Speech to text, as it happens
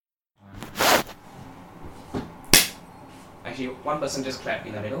Actually, one person just clap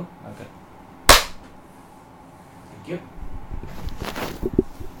in the middle. Okay. Thank you.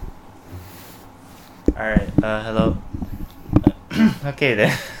 Alright, hello. Okay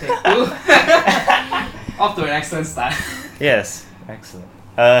then. Take two. Off to an excellent start. Yes, excellent.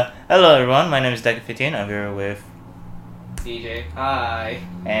 Hello everyone, my name is Deca15. I'm here with... DJ. Hi.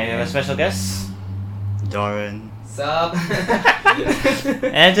 And we have a special guest. Doran. Sup?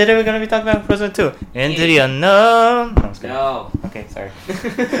 And today we're gonna be talking about Frozen 2. Into the Unknown. No, I'm just kidding. No. Okay, sorry.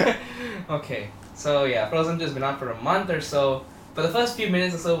 Okay. So yeah, Frozen 2 has been out for a month or so. For the first few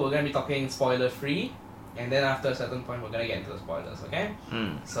minutes or so, we're gonna be talking spoiler free, and then after a certain point, we're gonna get into the spoilers. Okay?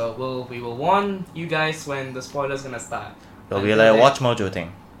 So we will warn you guys when the spoilers gonna start. It'll be Until like a then- Watch Mojo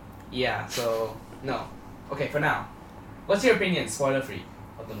thing. Yeah. So no. Okay. For now, what's your opinion, spoiler free,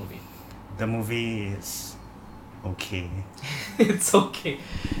 of the movie? The movie is okay. It's okay.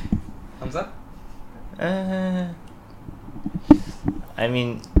 Thumbs up. I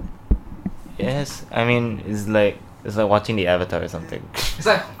mean, yes. I mean, it's like watching the Avatar or something. It's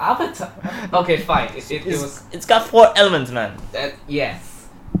like Avatar. Okay, fine. It was It's got 4 elements, man. that. Yes.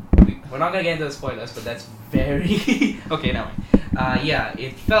 We're not gonna get into the spoilers, but that's very okay. Now, yeah,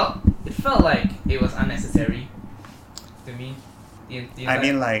 it felt like it was unnecessary to me. I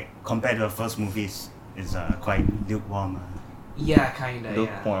mean, like, compared to the first movies, it's quite lukewarm. Yeah, kinda. Yeah.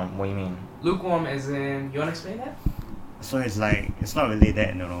 Lukewarm. What do you mean? Lukewarm, as in, you wanna explain that? So it's like, it's not really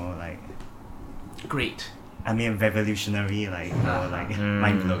that, you know, like, Great. I mean, revolutionary, like, or like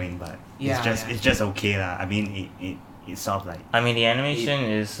mind blowing, but Yeah, it's just okay lah. I mean, it's sort of like, I mean, the animation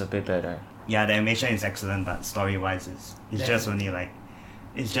is a bit better. yeah, the animation is excellent, but story wise, it's just only like,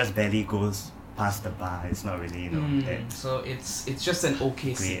 it just barely goes past the bar. It's not really, you know, that So it's just an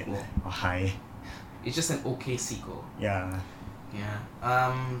okay great sequel. or high. It's just an okay sequel. Yeah. Yeah.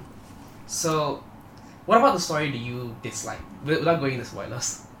 So, what about the story do you dislike? Without going into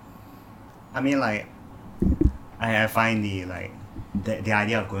spoilers. I mean, like, I find the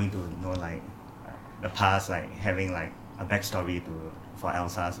idea of going to, you know, like, the past, like having like a backstory for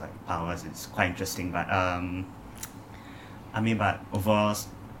Elsa's like powers is quite interesting, but I mean, but overall,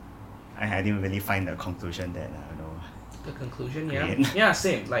 I didn't really find the conclusion that you know. The conclusion, yeah. Great. Yeah,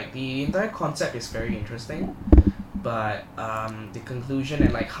 same. Like, the entire concept is very interesting, but the conclusion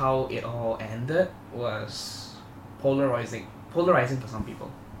and like how it all ended was polarizing for some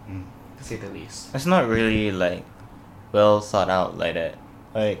people, to say the least. It's not really like well thought out like that.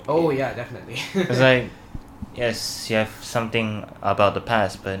 Like, Oh yeah, definitely. it's like, yes, you have something about the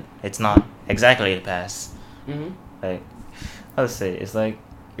past, but it's not exactly the past. Mm-hmm. Like, how to say? It's like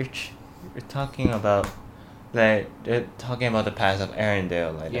you're talking about, like, they're talking about the past of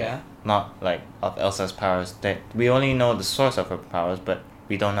Arendelle, like Yeah. that. Not like of Elsa's powers. That we only know the source of her powers, but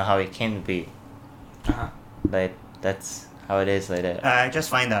we don't know how it came to be. Uh-huh. Like, that's how it is like that. I just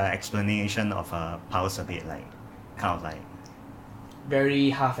find the explanation of powers a bit like kind of like Very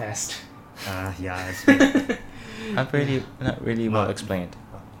half-assed. yeah, it's bit, Not really well Not- explained.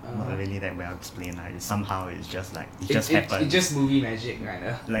 not really that well explained. Like, somehow it's just like it It just happened. It's just movie magic,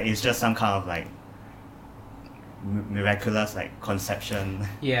 kinda. Like, it's just some kind of like miraculous like conception.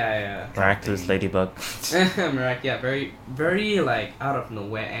 Yeah, Miraculous ladybug. yeah. Yeah, very, very like out of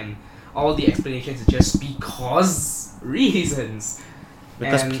nowhere, and all the explanations are just because reasons.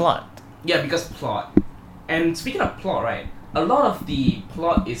 Because And- plot. Yeah, because plot. And speaking of plot, right, a lot of the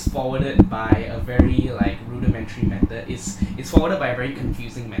plot is forwarded by a very like rudimentary method. It's forwarded by a very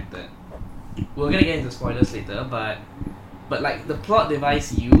confusing method. We're gonna get into spoilers later, but like the plot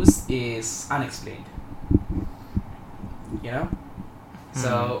device used is unexplained. You know?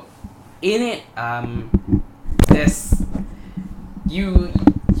 So in it, there's you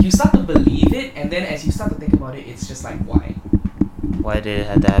start to believe it, and then as you start to think about it, it's just like, why? Why did it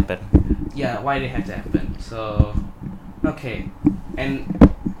have to happen? Yeah, why did it have to happen? So, okay. And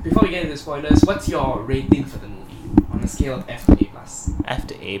before we get into spoilers, what's your rating for the movie on a scale of F to A plus? F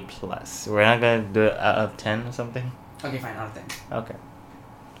to A plus. We're not gonna do it out of 10 or something. Okay, fine, out of 10. Okay.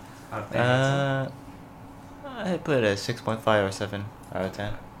 Out of 10. I put it at 6.5 or 7 out of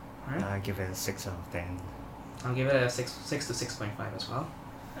 10. Alright. I give it a 6 out of 10. I'll give it a 6 to 6.5 as well.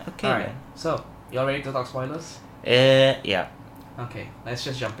 Okay. Alright, so, you all ready to talk spoilers? Yeah. Okay, let's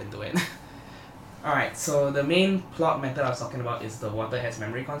just jump into it. Alright, so the main plot method I was talking about is the water has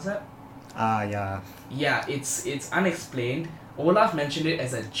memory concept. Yeah. Yeah, it's unexplained. Olaf mentioned it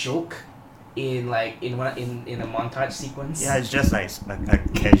as a joke in a montage sequence. Yeah, it's just like a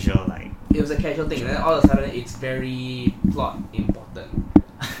casual like. It was a casual thing, and then all of a sudden it's very plot important.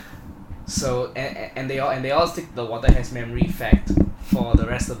 So and they all stick the water has memory fact for the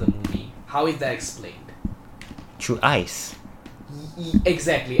rest of the movie. How is that explained? Through ice.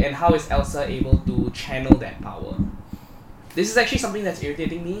 Exactly, and how is Elsa able to channel that power? This is actually something that's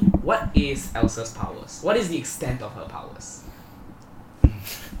irritating me. What is Elsa's powers? What is the extent of her powers?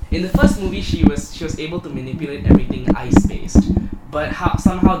 In the first movie, she was able to manipulate everything ice-based, but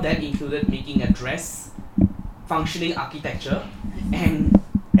somehow that included making a dress, functioning architecture, and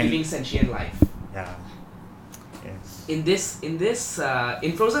giving sentient life. Yeah. Yes.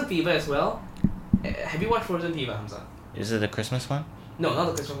 In Frozen Fever as well. Have you watched Frozen Fever, Hamza? Is it the Christmas one? No, not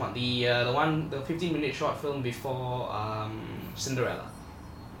the Christmas one. The 15-minute short film before Cinderella.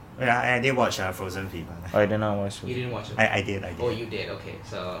 Yeah, I did watch Frozen Fever. Oh, I did not watch You it. didn't watch it. I did. Oh, you did. Okay,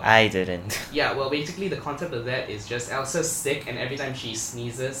 so I didn't. yeah. Well, basically the concept of that is just Elsa's sick, and every time she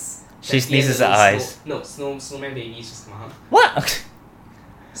sneezes, She that's the end sneezes of her the eyes. Snowman babies just come out. What?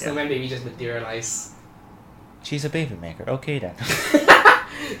 Snowman baby just materialize. She's a baby maker. Okay then.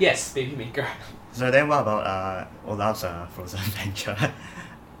 Yes, baby maker. So then what about Olaf's Frozen Adventure?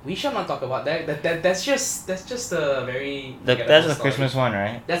 We shall not talk about that. That's just a very That's forgettable the story. Christmas one,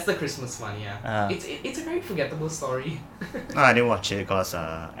 right? That's the Christmas one, yeah. Uh. It's a very forgettable story. No, I didn't watch it because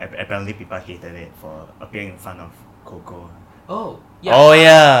apparently people hated it for appearing in front of Coco. Oh yeah. Oh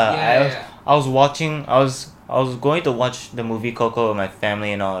yeah. Yeah. I was watching. I was going to watch the movie Coco with my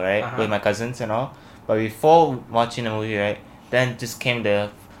family and all, right? Uh-huh. With my cousins and all. But before watching the movie, right, then just came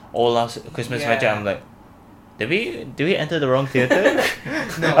the Olaf's Christmas Yeah. Adventure. I'm like, did we enter the wrong theater?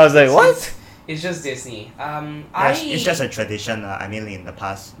 No, I was like, it's- what? It's just Disney. It's just a tradition. I mean, in the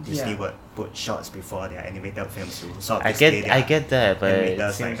past, Disney Yeah. would put shots before their animated films to sort of I display get their that, but it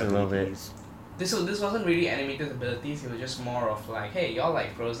animators, seems a little bit. abilities. This wasn't really animated abilities. It was just more of like, hey, y'all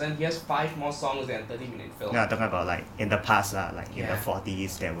like Frozen. Here's 5 more songs than a 30-minute film. No, I'm talking about like in the past, like in Yeah. the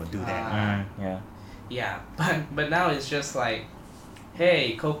 40s, they would do that. Yeah. Yeah, but now it's just like,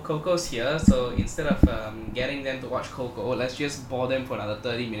 hey, Coco's here. So instead of getting them to watch Coco, let's just bore them for another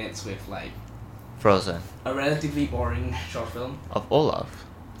 30 minutes with like Frozen a relatively boring short film. of Olaf.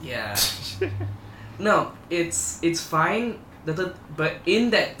 Yeah. No, it's fine. But in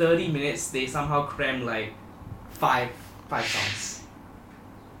that 30 minutes, they somehow cram like five songs,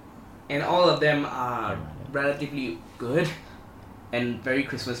 and all of them are relatively good and very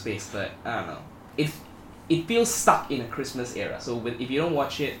Christmas based. But I don't know, it feels stuck in a Christmas era. So if you don't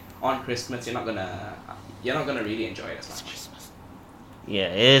watch it on Christmas, you're not gonna really enjoy it as much. Yeah,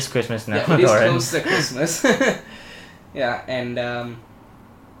 it is Christmas now. Yeah, it is Lauren. close to Christmas. Yeah, and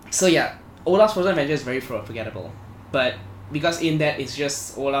so yeah, Olaf's Frozen Adventure is very forgettable, but because in that it's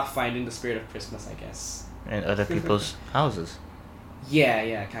just Olaf finding the spirit of Christmas, I guess. In other people's houses.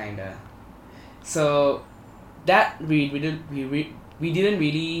 Yeah, kinda. So that we didn't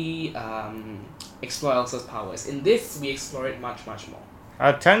really explore Elsa's powers. In this, we explore it much more.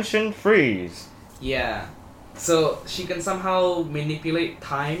 Attention, freeze. Yeah. So she can somehow manipulate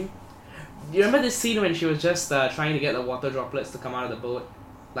time. Do you remember this scene when she was just trying to get the water droplets to come out of the boat?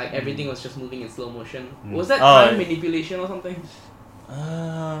 Like everything was just moving in slow motion. Was that Oh, time manipulation or something?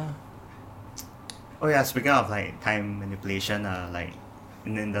 Oh yeah, speaking of like time manipulation, like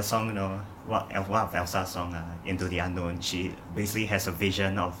in the song, one of Elsa's song, Into the Unknown, she basically has a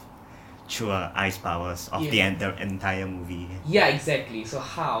vision of through ice powers of the entire movie. Yeah, exactly. So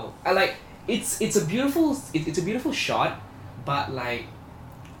how? I like it's a beautiful shot, but like,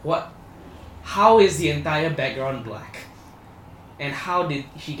 what? How is the entire background black? And how did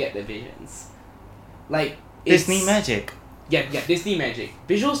she get the visions? Like Disney magic. Yeah, Disney magic.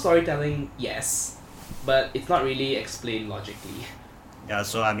 Visual storytelling, yes, but it's not really explained logically. Yeah,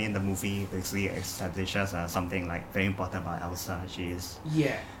 so I mean the movie basically establishes something like very important about Elsa. She is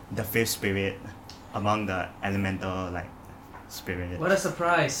Yeah. the fifth spirit among the elemental like spirit. What a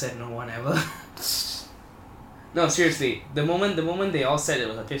surprise! Said no one ever. No, seriously. The moment they all said it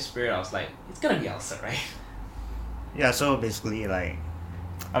was a fifth spirit, I was like, it's gonna be Elsa, right? Yeah, so basically like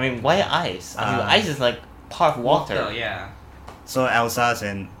I mean, why ice? I mean, Uh, ice is like part water. Yeah. so Elsa's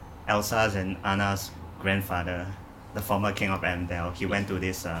and Anna's grandfather, the former king of Arendelle, he went to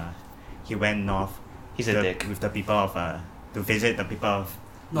this he went north He's a dick. with the people of to visit the people of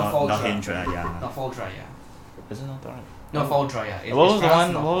Northuldra. Northuldra, yeah. Northuldra, yeah. Isn't that right? Northuldra, yeah. What was the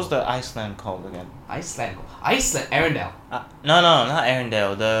one? What was the Iceland called again? Iceland, Arendelle. No, not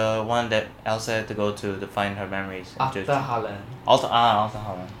Arendelle. The one that Elsa had to go to find her memories. Ahtahallan.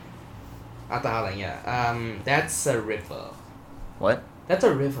 Ahtahallan. Ahtahallan, yeah. That's a river. What? That's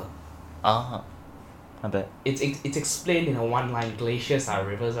a river. I bet. It's explained in a one-line: glaciers are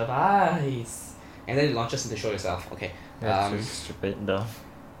rivers of ice, and then it launches into show yourself. Okay. That's just stupid though.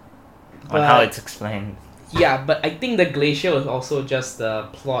 but- On how it's explained. Yeah, but I think the glacier was also just the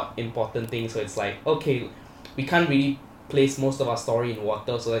plot important thing. So it's like, okay, we can't really place most of our story in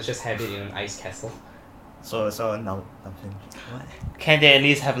water, so let's just have it in an ice castle. So now what? Can't they at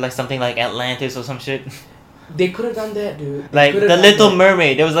least have like something like Atlantis or some shit? They could have done that, dude. They Like could have the done Little that.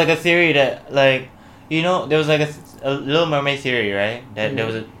 Mermaid. There was like a theory that like, you know, there was like a Little Mermaid theory, right? That there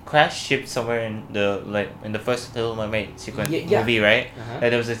was a crash ship somewhere in the first Little Mermaid sequence Yeah. movie, right? Uh-huh. That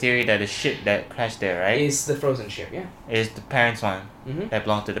there was a theory that the ship that crashed there, right, Is the frozen ship, yeah. is the parents' one Mm-hmm. that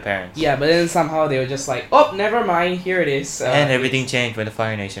belonged to the parents. Yeah, but then somehow they were just like, oh, never mind, here it is. And everything changed when the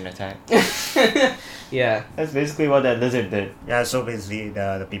Fire Nation attacked. Yeah. That's basically what that lizard did. Yeah, so basically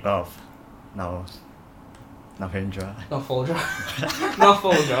the people of now Narendra. Not Foldra. Not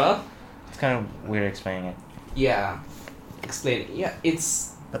Foldra. It's kind of weird explaining it. Yeah. Explain it. Yeah,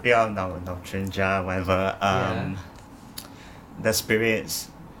 it's... The people of Narendra, whatever. Yeah. The spirits,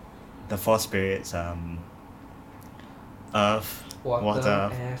 the four spirits, earth, water,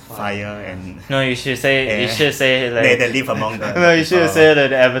 air, fire, and No, you should say Yeah. you should say like they live among the. no, you should have said that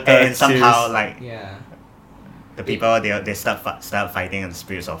the Avatar. And somehow choose- like Yeah. the people they start fighting the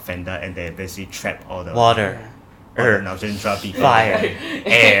spirits of Fender, and they basically trap all the water, all the earth, Narendra people. fire,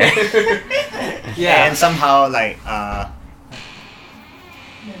 air. Yeah. And somehow like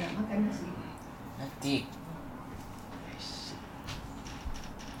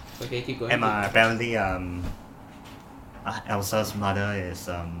Okay, keep going. and apparently Elsa's mother is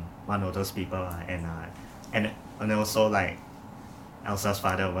one of those people, and also like Elsa's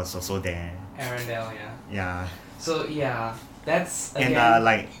father was also there. Arendelle, yeah. Yeah. So, yeah, that's... Again, And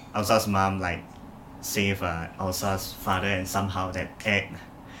like Elsa's mom like saved Elsa's father, and somehow that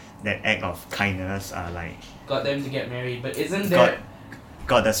act of kindness like got them to get married, but isn't got there...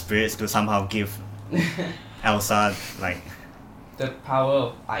 got the spirits to somehow give Elsa like the power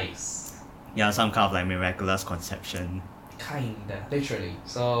of ice? some kind of like miraculous conception. Kinda. Literally.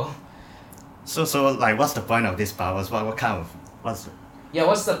 So... So like what's the point of these powers? What kind of what's Yeah,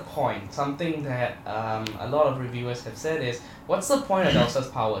 what's the point? Something that a lot of reviewers have said is, what's the point of Elsa's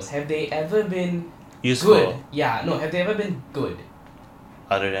powers? Have they ever been Useful. good? Yeah, no, have they ever been good?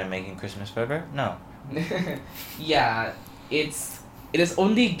 Other than making Christmas forever? No. Yeah, it has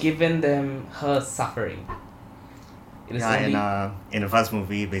only given them her suffering. It is only... in the first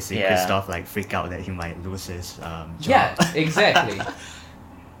movie, basically Yeah. Kristoff like freaked out that he might lose his job. Yeah, exactly.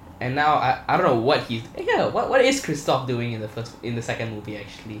 And now I don't know what he's... Yeah, what is Kristoff doing in the second movie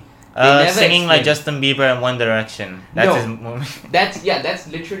actually? They never Singing like explain. Justin Bieber and One Direction. That's No. his movie. That's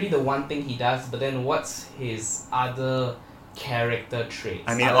literally the one thing he does, but then what's his other character traits?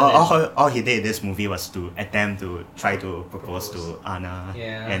 I mean, other than- all he did in this movie was to attempt to try to propose to Anna,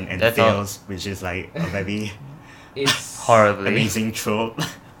 Yeah. and That's all. fails, which is like a very It's Horribly. amazing trope.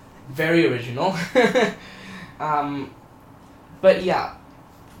 very original. But yeah,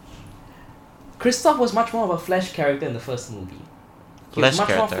 Kristoff was much more of a flesh character in the first movie. He was Flesh much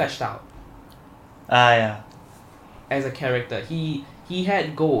more character. fleshed out Ah, yeah. as a character. He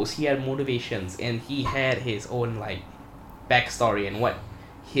had goals, he had motivations, and he had his own like backstory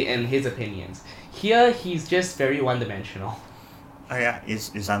and his opinions. Here, he's just very one-dimensional. Yeah,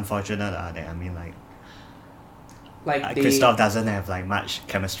 it's unfortunate that I mean Like they, Kristoff doesn't have like much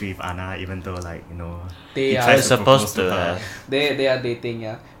chemistry with Anna, even though like they he are tries They're supposed propose to her. have. they are dating.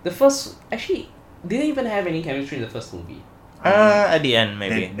 Yeah, the first actually they didn't even have any chemistry in the first movie. At the end,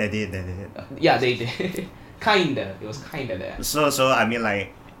 maybe. They did. Yeah, they did. Kinda. It was kinda there. So I mean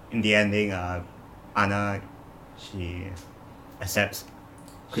like in the ending, Anna she accepts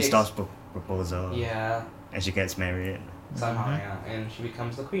She Kristoff's proposal, Yeah, and she gets married. somehow, Mhm. yeah, and she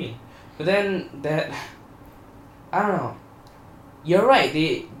becomes the queen. But then that, I don't know. You're right.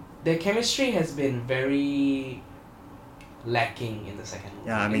 Their chemistry has been very lacking in the second movie.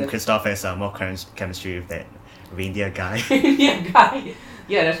 Yeah, I mean Kristoff has more chemistry with that reindeer guy. yeah, guy.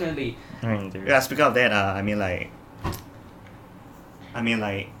 Yeah, definitely. I mean, there- Yeah, speaking of that,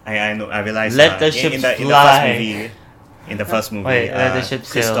 I know I realized Let the in ships the fly. first movie, in the first movie, Wait, let the ship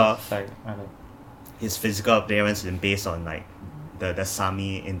sail. Kristoff, Sorry. Okay. his physical appearance is based on like the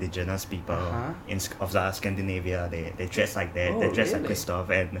Sami indigenous people Uh-huh. of Scandinavia. They dress like that. Oh, they dress like really? Kristoff,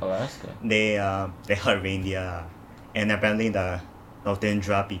 and Oh, that's good. they herd reindeer, and apparently the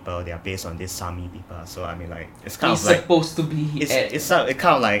Northendra people, they are based on these Sami people. So I mean like it's kind He's of like supposed to be it's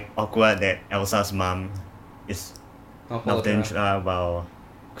kind of like awkward that Elsa's mom is Northendra while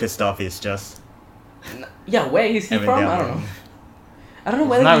Kristoff is just Yeah, where is he from? I Arendelle. don't know. I don't know It's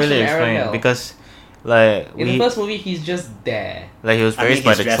whether not he's really from explained Arendelle. because, like, In the first movie, he's just there. like he was I mean, raised by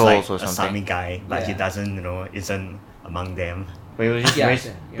he's the dressed trolls like or a Sami something. guy, but he Yeah. doesn't isn't among them. But he was just Yeah, raised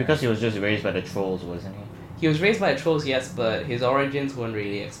yeah. because he was just raised by the trolls, wasn't he? He was raised by the trolls, yes, but his origins weren't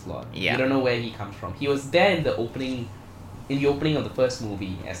really explored. Yeah. You don't know where he comes from. He was there in the opening in the opening of the first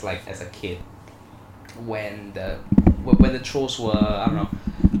movie as a kid, when the trolls were, I don't know,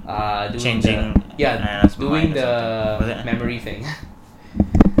 doing Changing Anna's doing mind or something. Was the it? memory thing.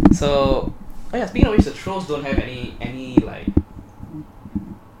 So, oh yeah, speaking of which, the trolls don't have any like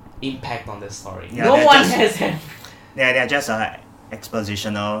impact on this story. Yeah, No they're one just- has had. they're just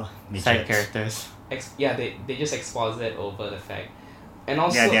expositional Side midgets. characters. They just exposit over the fact, and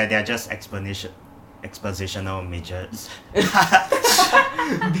also Yeah, they're just expositional midgets.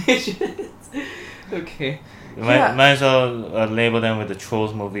 okay. You Yeah. might as well label them with the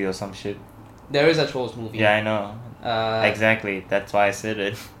Trolls movie or some shit. There is a trolls movie. Yeah, I know. Exactly. Exactly. That's why I said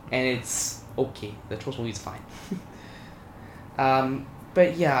it. And it's okay. The trolls movie is fine.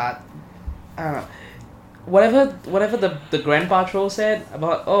 But yeah, I don't know. Whatever the grandpa troll said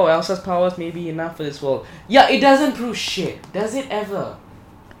about, oh, Elsa's powers may be enough for this world. Yeah, it doesn't prove shit. Does it ever?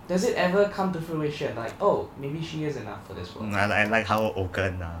 Does it ever come to fruition? Like, oh, maybe she is enough for this world. I like how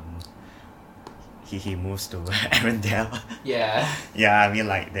Oaken he moves to Arendelle. Yeah. Yeah, I mean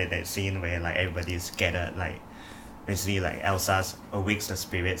like that scene where like everybody's scattered, like basically like Elsa's awakes the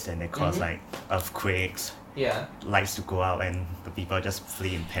spirits and they cause Mhm. like earthquakes, Yeah. lights to go out and the people just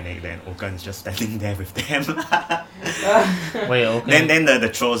flee in panic. Then Oaken's just standing there with them. Wait, okay. Then the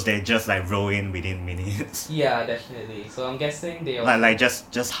trolls they just like roll in within minutes. Yeah, definitely. So I'm guessing they. Like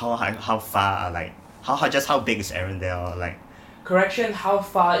just how far are like how big is Arendelle like. Correction, how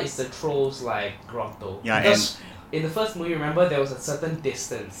far is the trolls like grotto? Yeah, because in the first movie, remember there was a certain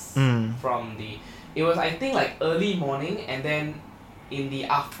distance Mm. from the. It was, I think, like early morning and then in the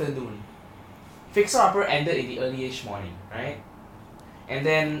afternoon. Fixer Upper ended in the early-ish morning, right? And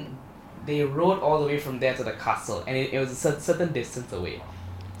then they rode all the way from there to the castle, and it was a certain distance away.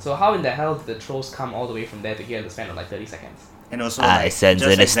 So how in the hell did the trolls come all the way from there to here in the span of like 30 seconds? And also I like, sense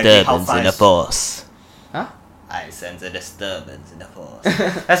just a exactly how disturbance far in the is- force. Huh? I sense a disturbance in the force.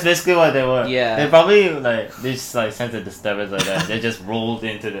 That's basically what they were. Yeah. They probably they just like sense a disturbance like that. They just rolled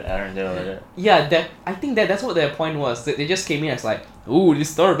into the Arendelle like that. Yeah, I think that's what their point was. They just came in as like, ooh,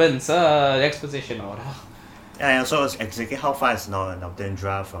 disturbance, exposition or whatever. Yeah, and also it's exactly how far is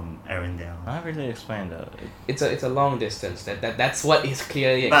Nordendra from Arendelle. Not really explained though. It's a long distance. That's what is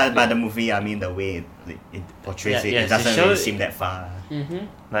clearly But explained. the movie, I mean the way it portrays Yeah, it, yeah, it doesn't to show really it- seem that far. Mm-hmm.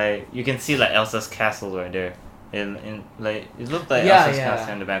 Like you can see like Elsa's castle right there. In like it looked like Yeah, Elsa's yeah.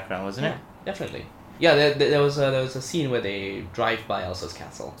 castle in the background, wasn't Yeah, it? definitely. Yeah, there was a scene where they drive by Elsa's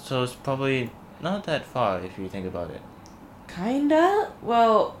castle. So it's probably not that far if you think about it. Kinda.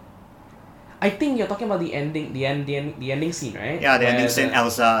 Well, I think you're talking about the ending scene, right? Yeah, the ending Where scene, the-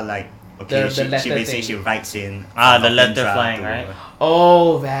 Elsa like okay, the she letter basically thing. she writes in The letter Nordendra flying, to- right?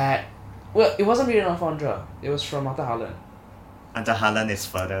 Oh, that. Well, it wasn't really from Andra. It was from Mata Harlan. Until Harlan is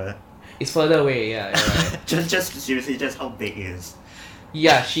further. It's further away. Yeah, you're right. just seriously, just how big is?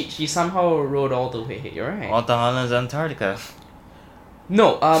 Yeah, she somehow rode all the way. You're right. Walter Holland's Antarctica.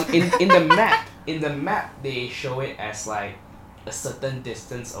 No, in the map they show it as like a certain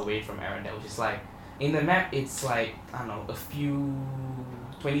distance away from Arendelle, which is like in the map it's like, I don't know, a few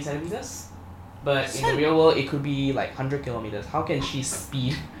 20 centimeters, but in the real world it could be like 100 kilometers. How can she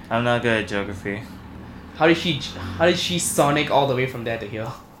speed? I'm not good at geography. How did she sonic all the way from there to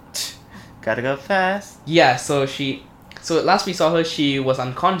here? Gotta go fast. Yeah, so last we saw her, she was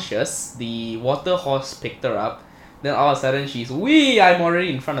unconscious. The water horse picked her up. Then all of a sudden she's, wee, I'm already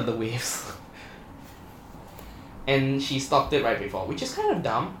in front of the waves. And she stopped it right before, which is kind of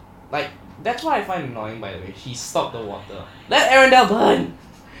dumb. Like, that's what I find annoying, by the way. She stopped the water. Let Arendelle burn!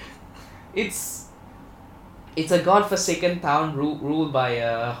 It's a godforsaken town ruled by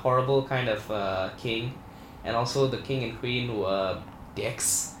a horrible kind of king. And also the king and queen were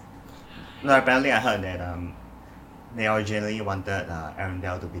dicks. No, apparently I heard that they originally wanted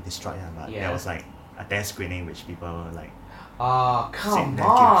Arendelle to be destroyed, but Yeah. there was like a test screening which people were like. Oh, come Thank you.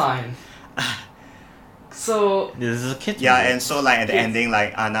 on! So, This is a kid. Yeah, and so like at the Kids. ending,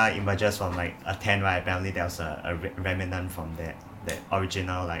 like Anna emerges from like a tent, right? Apparently there was a remnant from that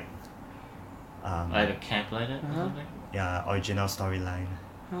original like. Like a camp like that or Uh-huh. something. Yeah, original storyline.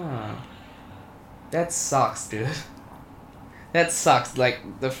 huh. That sucks, dude. That sucks. Like,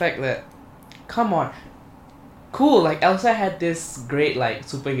 the fact that. Come on. Cool, like, Elsa had this great, like,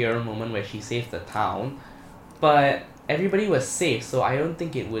 superhero moment where she saved the town, but everybody was safe, so I don't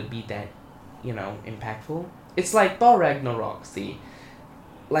think it would be that, impactful. It's like Thor Ragnarok, see?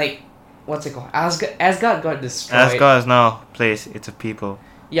 Like, what's it called? Asgard got destroyed. Asgard is now a place. It's a people.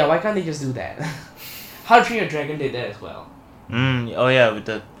 Yeah, why can't they just do that? How to Train Your Dragon did that as well. Oh yeah, with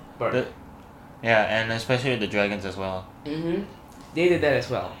the But yeah, and especially with the dragons as well. they did that as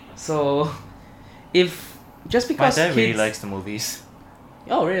well. So, if just My because dad kids... really likes the movies.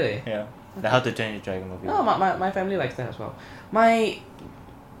 Oh, really? Yeah. The How to Train Your Dragon movie. No, my family likes that as well. I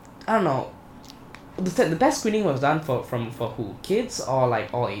don't know. The test screening was done for who? Kids or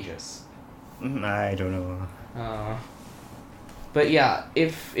like all ages? I don't know. But yeah,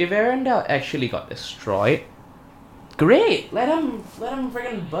 if Arendelle actually got destroyed, great. Let him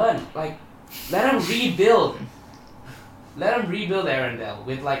friggin' burn. Like, let him rebuild. Let him rebuild Arendelle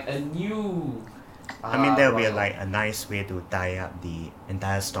with like a new. I mean, that would be Russell. like a nice way to tie up the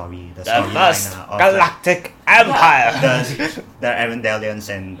entire story, the The storyline first of galactic empire. the Arendellians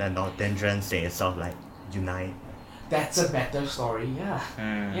and the Northendrians, they sort of like unite. That's a better story. Yeah.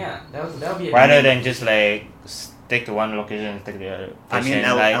 Mm. Yeah. That'll be. Rather than just like stick to one location and stick to the other. I mean,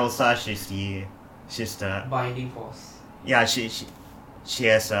 like, Elsa, she's the binding force. yeah, she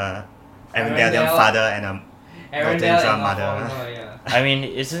has a Arendelle. Arendellian father and a Arendelle Northendrian and mother. Northendrian, yeah. I mean,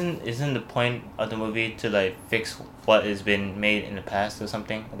 isn't the point of the movie to like fix what has been made in the past or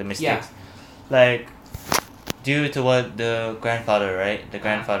something, the mistakes? Like, due to what the grandfather, right? The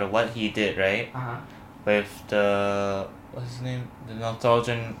grandfather, what he did, right? With the what's his name? The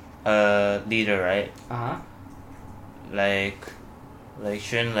Northaljan leader, right? Like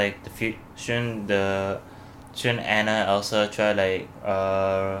shouldn't like shouldn't Anna Elsa try like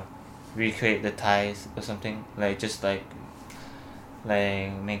recreate the ties or something, like just like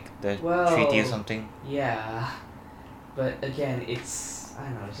make the treaty or something, Yeah, but again, it's I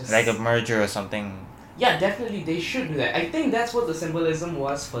don't know, it's just like a merger or something. Yeah, definitely they should do that. I think that's what the symbolism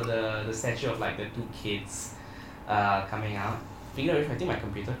was for the statue of like the two kids coming out. Speaking of which, I think my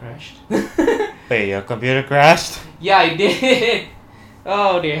computer crashed. Wait, your computer crashed? Yeah, I did.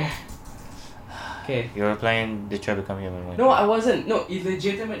 Oh dear. Okay. You were playing Detroit Become Human. Right? No, I wasn't. No, it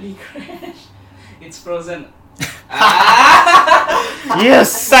legitimately crashed. It's frozen. Ah! You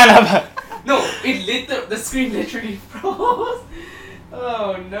son of a... No, the screen literally froze.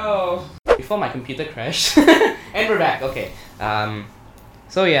 Oh no. Before my computer crashed. And we're back, okay.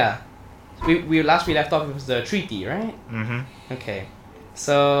 So yeah. We last we left off was the treaty, right? Mm-hmm. Okay.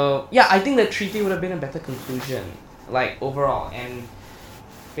 So yeah, I think the treaty would have been a better conclusion. Like overall. And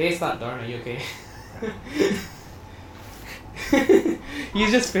based on Darn, are you okay?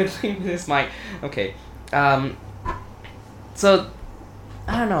 He's just fiddling with his mic. Okay. So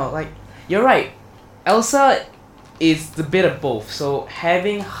I don't know, like you're right. Elsa is the bit of both. So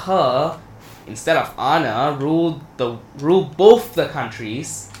having her instead of Anna rule both the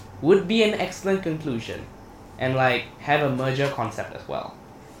countries would be an excellent conclusion. And like have a merger concept as well.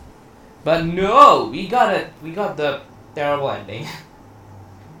 But no, we got the terrible ending.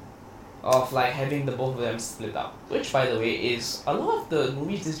 Of like having the both of them split up. Which by the way is a lot of the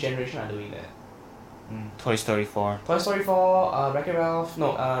movies this generation are doing that. Toy Story 4. Toy Story 4, Wreck-It Ralph,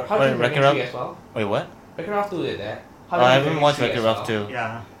 no, How to Wait, Train Your Wreck-It Dragon Ralph? 3 as well. Wait, what? Wreck-It Ralph 2 did that. How Oh, to I Train Your haven't Dragon watched 3 Wreck-It as Ralph well. 2.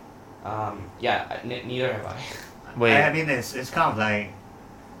 Yeah. Yeah, neither have I. Wait. I mean, it's kind of like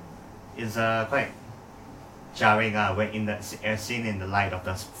it's quite jarring when in the scene in the light of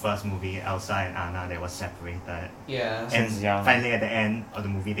the first movie, Elsa and Anna they were separated, Yeah. and Since young. finally at the end of the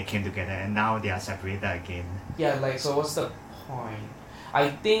movie they came together, and now they are separated again. Yeah, like so what's the point? I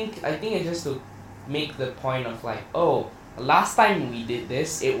think it's just to make the point of like, oh, last time we did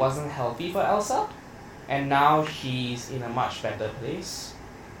this, it wasn't healthy for Elsa, and now she's in a much better place.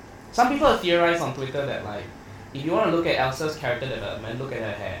 Some people have theorized on Twitter that like, if you want to look at Elsa's character development, look at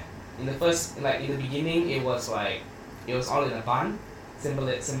her hair. In the beginning, it was all in a bun,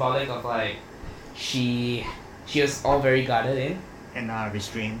 symbolic of like, she was all very guarded in, And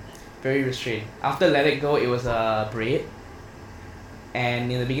restrained. very restrained. After Let It Go, it was a braid.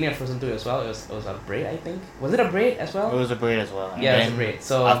 And in the beginning of Frozen 2 as well, it was a braid, I think. Was it a braid as It well? was a braid as well. And Yeah, it was then a braid.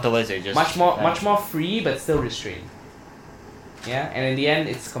 So afterwards, it just much more free, but still restrained. Yeah, and in the end,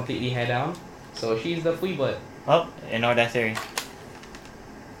 it's completely hair down. So she's the free bird. Oh, you know that theory.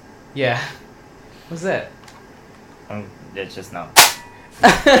 Yeah. What's that? It's just now.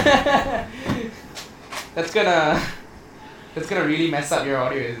 That's gonna really mess up your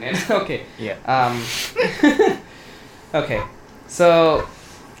audio, isn't it? Okay. Yeah. Okay. So,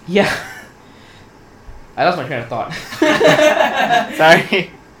 yeah. I lost my train of thought.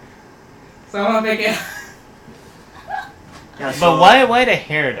 Sorry. Someone make it. Yeah, But why the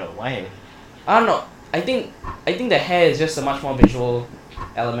hair though? Why? I don't know. I think the hair is just a much more visual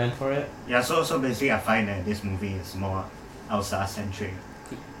element for it. Yeah, so basically I find that this movie is more Elsa centric.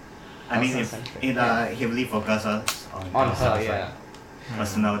 I mean, Elsa-centric, it yeah. heavily focuses on On Elsa's, her, like, yeah.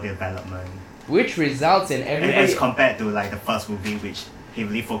 personal development. Which results in And everybody as compared to like the first movie, which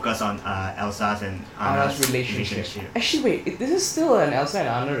heavily focused on Elsa's and Anna's Anna's relationship. Actually, wait, this is still an Elsa and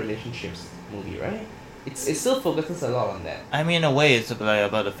Anna relationships movie, right? it still focuses a lot on that. I mean, in a way, it's like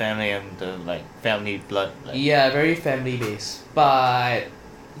about the family and the like family blood. Like, Yeah, very family based. But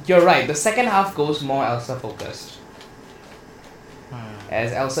you're right. The second half goes more Elsa focused,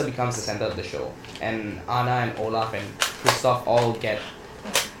 as Elsa becomes the center of the show, and Anna and Olaf and Kristoff all get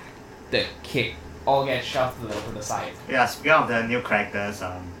shoved to the side. Yeah, speaking of the new characters,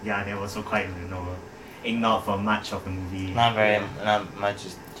 yeah, they were also quite, ignored for much of the movie. Not much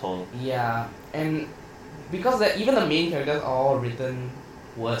is told. Yeah, and because even the main characters are all written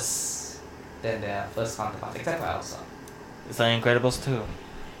worse than their first counterparts, except for Elsa. It's like Incredibles too.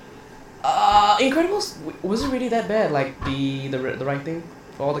 Incredibles was it really that bad? Like the writing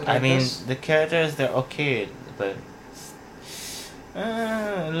for all the I mean, characters. the characters they're okay, but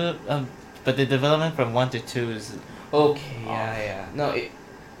but the development from 1 to 2 is Okay, yeah. No,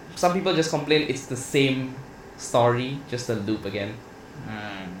 some people just complain it's the same story, just a loop again.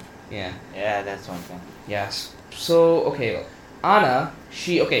 Yeah. Yeah, that's one thing. Yes. So okay, Anna,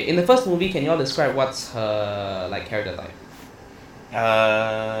 in the first movie, can you all describe what's her like character type?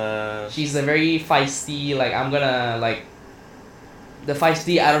 She's a very feisty, like I'm gonna like the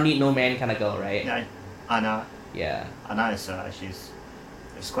feisty I don't need no man kind of girl, right? Yeah, Anna Yeah. is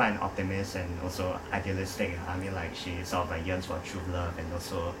she's quite an optimist and also idealistic. I mean, like she sort of like yearns for true love and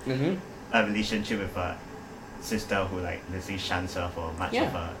also a relationship with her sister who like basically shuns her for much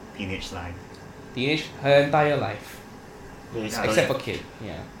of her teenage life. Her entire life. Basically. Except for Kid,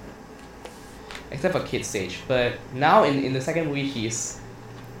 yeah. Except for Kid stage. But now in the second movie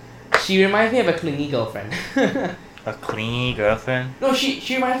she reminds me of a clingy girlfriend. A clingy girlfriend? No,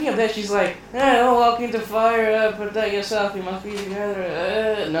 she reminds me of that. She's like, don't walk into fire, protect yourself, you must be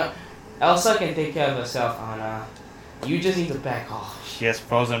together. No. Elsa can take care of herself, Anna. You just need to back off. She has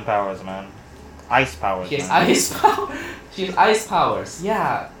frozen powers, man. Ice powers. She has man. ice powers. She has ice powers.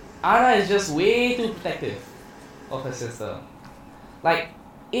 Yeah. Anna is just way too protective of her sister. Like,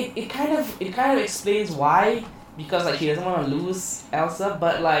 it kind of explains why, because like she doesn't want to lose Elsa,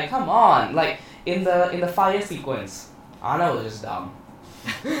 but like come on, like in the fire sequence, Anna was just dumb.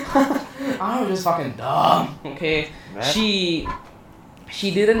 Anna was just fucking dumb. Okay, What? she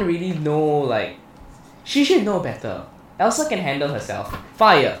didn't really know, like she should know better. Elsa can handle herself.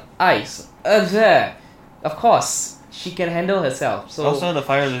 Fire, ice, of course she can handle herself. So Also, the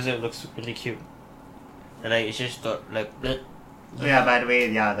fire lizard looks really cute. Like it's just like. Oh yeah, by the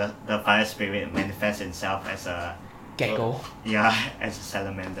way, yeah, the fire spirit manifests itself as a gecko. as a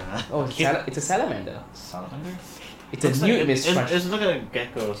salamander. Oh, it's a salamander. Salamander? It's Looks a newt, like Miss Trunchbull. It's like a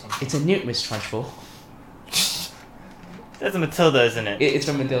gecko or something. It's a newt, Miss Trunchbull. That's a Matilda, isn't it? It's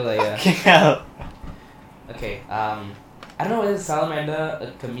from Matilda, yeah. Yeah. Okay, I don't know whether it's a salamander,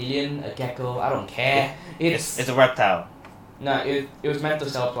 a chameleon, a gecko, I don't care. It's a reptile. No, it was meant to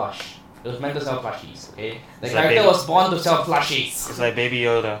sell plush. It was meant to sell plushies, okay? The It's like character baby- was born to sell plushies. It's like Baby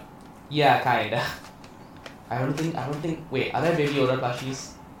Yoda. Yeah, kinda. I don't think, wait, are there Baby Yoda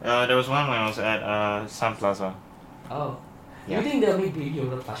plushies? There was one when I was at Sun Plaza. Oh. Yeah. You think they'll make Baby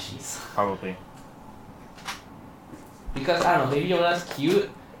Yoda plushies? Probably. Because, I don't know, Baby Yoda's cute,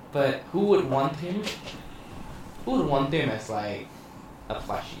 but who would want him? Who would want him as, like, a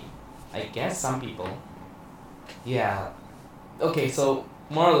plushie? I guess some people. Yeah. Okay, so,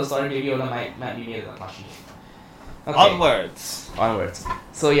 moral of the story, Baby Yoda might be made as a plushie. Okay. Onwards.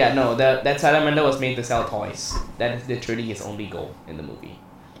 So yeah, no, that salamander was made to sell toys. That is literally his only goal in the movie.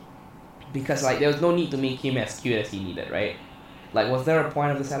 Because like there was no need to make him as cute as he needed, right? Like was there a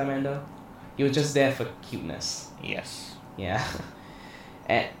point of the salamander? He was just there for cuteness. Yes. Yeah.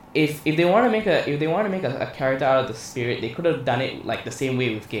 And if they want to make a character out of the spirit, they could have done it like the same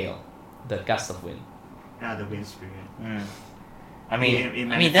way with Gale, the gust of wind. Yeah, the wind spirit. I mean,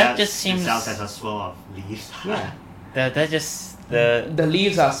 It that just seems. itself as a swirl of leaves. Yeah. That just the. The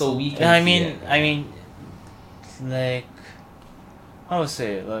leaves are so weak. Yeah, I mean, like, how to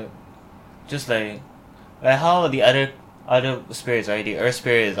say it? Like, just like how the other spirits, right? The earth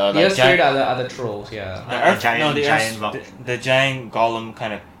spirits are the like other spirit are the trolls, yeah. The earth, giant- the giant earth, rock. the giant golem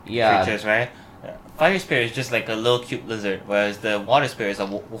kind of Yeah. creatures, right? Fire spirit is just like a little cute lizard, whereas the water spirit is a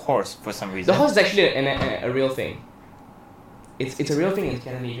horse for some reason. The horse is actually a real thing. It's a real thing in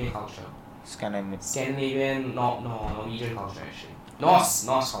Scandinavian culture. Scandinavian, Norwegian culture actually. Norse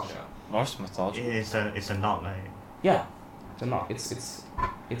culture. Norse mythology. It's a knot, like. Yeah, it's a knock.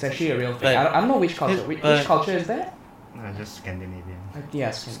 It's actually a real thing. But I don't know which culture. his- Which but- culture is that? No, just Scandinavian.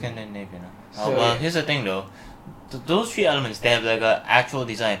 Yeah, Scandinavian. So, Well, yeah. here's the thing though. Those three elements, they have like a actual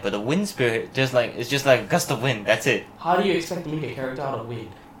design, but the wind spirit it's just like a gust of wind. That's it. How do you expect to make a character out of wind?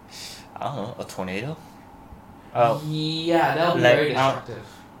 I don't know, a tornado. Yeah, that'll be Like, very destructive.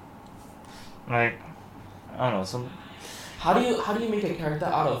 Like, I don't know, some How do you make a character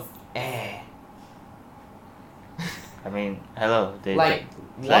out of air? I mean, hello. Like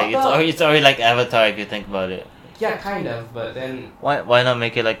It's already like Avatar if you think about it. Yeah, kind of, but then Why not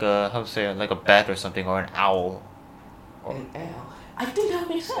make it like a how to say it, like a bat or something or an owl? an owl. I think that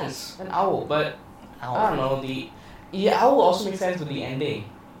makes sense. An owl, but Owl. I don't know, the owl also makes sense with the ending.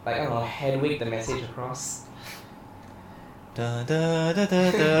 Like, I don't know, Hedwig the message across. Da, da, da,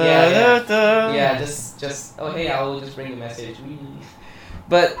 da, da, Yeah, da. Yeah, just oh hey owl, just bring the message. Wee.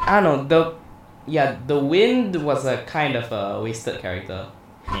 But I don't know, the wind was a kind of a wasted character.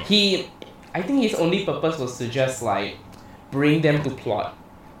 Yeah. I think his only purpose was to just like bring them to plot.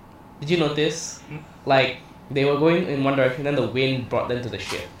 Did you notice? Like they were going in one direction, then the wind brought them to the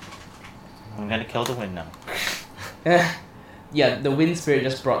ship. I'm gonna kill the wind now. Yeah, the wind spirit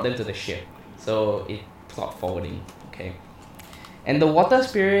just brought them to the ship, so it plot forwarding. Okay, and the water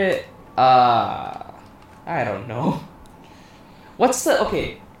spirit, I don't know. What's the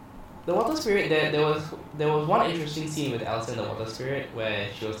okay? The water spirit. There was one interesting scene with Elsa and the water spirit where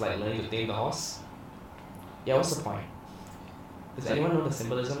she was like learning to tame the horse. Yeah, what's the point? Does anyone know the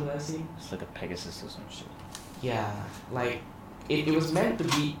symbolism of that scene? It's like a Pegasus or some shit. Yeah, like it was meant to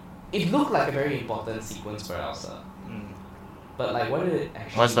be. It looked like a very important sequence for Elsa, but like what did it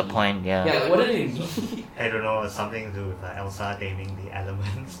actually? What's the mean? point? Yeah. Yeah, like what did it mean? I don't know, something to do with Elsa taming the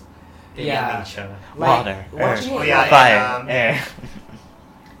elements. Taming Yeah. nature. Like, Water, watching earth. it, Oh, yeah, like- Fire, and, air.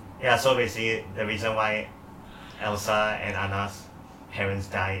 Yeah, so basically the reason why Elsa and Anna's parents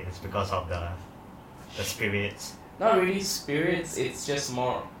died is because of the spirits. Not really spirits. It's just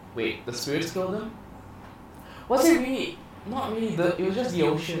more. Wait, the spirits killed them? Was it really? Not really. It was just the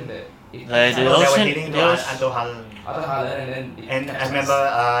ocean that. It Like, the No, they were ocean- heading to the ocean- Andohalan. Atahala and then. It And I capsized.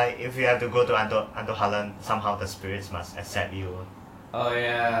 remember if you have to go to Andohalan, somehow the spirits must accept you. Oh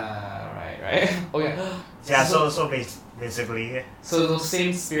yeah, right. Oh yeah. Yeah, so basically So those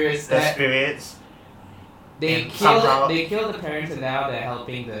same spirits the that spirits they and killed. somehow- They killed the parents and now they're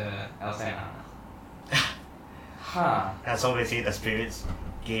helping the Elsa and Anna. Huh. and so basically the spirits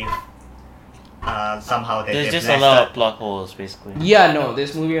gave somehow they There's they just a blessed lot of plot holes, basically. Yeah, no,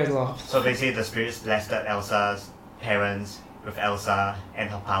 this movie has a lot. So basically the spirits blessed Elsa's parents with Elsa and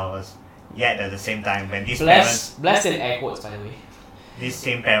her powers. Yet at the same time when these parents Blessed in air quotes, by the way. these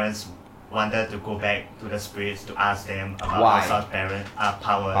same parents wanted to go back to the spirits to ask them about Why? Elsa's powers.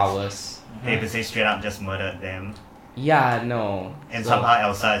 Powers. They basically straight up just murdered them. Yeah, no. And So, somehow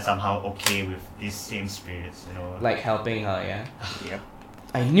Elsa is somehow okay with these same spirits, you know. like helping her, yeah. Yep.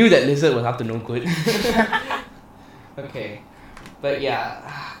 I knew that lizard was up to no good. Okay, but yeah,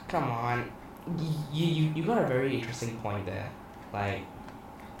 come on, you got a very interesting point there. Like,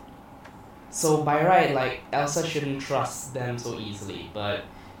 so by right, like Elsa shouldn't trust them so easily, but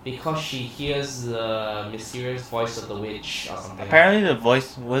because she hears the mysterious voice of the witch or something. Apparently, the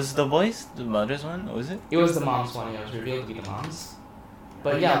voice the mother's one, or was it? It was the mom's one. It was revealed to be the mom's.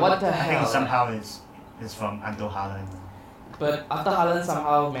 But yeah, what the I hell? think somehow it's from Andohalan. But Atahalan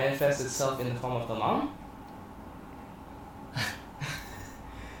somehow manifests itself in the form of the mom.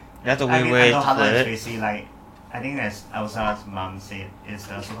 That's a I weird mean, way to Andohalan put is it. basically like, I think as Elsa's mom said, it's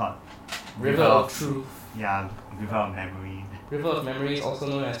the so-called River of Truth. Yeah, river of memory. River of Memory is also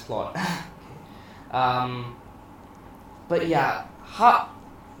known as plot. But yeah,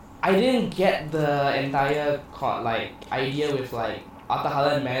 I didn't get the entire idea with like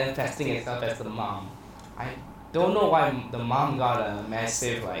Atahalan manifesting itself as the mom. I don't know why the mom got a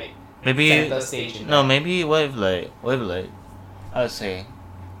massive like Maybe center stage in no, that. maybe what if I would say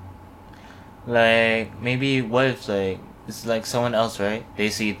like maybe what if like it's like someone else, right? They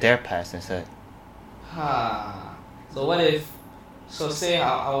see their past instead. Huh. So what if? So say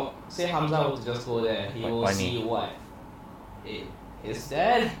Hamza were to just go there, he will Why see me? what? His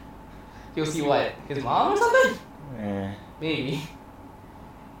dad. He'll see what? His mom or something? Eh. Maybe.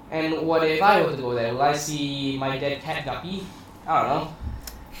 And what if I were to go there? Will I see my dead cat Guppy? I don't know.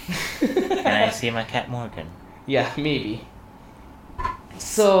 Can I see my cat Morgan? Yeah, maybe.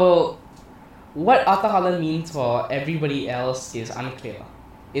 So, what Atahalan means for everybody else is unclear.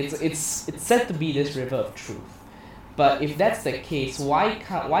 It's said to be this river of truth. But if that's the case, why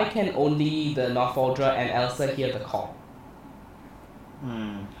can only the Northuldra and Elsa hear the call?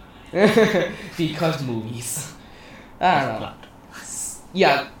 Because movies. I don't know.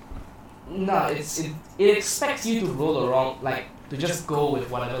 Yeah. No, it expects you to roll along, like to just go with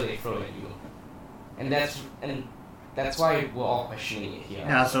whatever they throw at you, and that's why we're all questioning it here.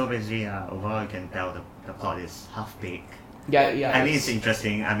 Yeah, so basically, overall you can tell the plot is half baked. Yeah. I mean, it's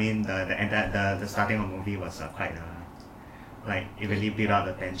interesting. I mean, the starting of the movie was quite like it really built up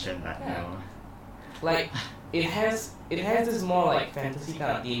the tension, but you Yeah. know, like it has this more like fantasy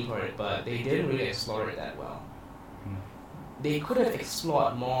kind of theme for it, but they didn't really explore it that well. They could have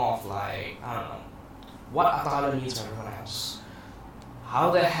explored more of like, I don't know, what Atala means to everyone else. How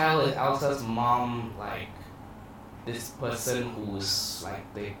the hell is Elsa's mom like this person who's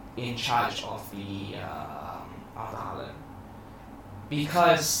like in charge of the Atala?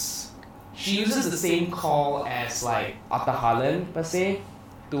 Because she uses the same call as like Atahalan per se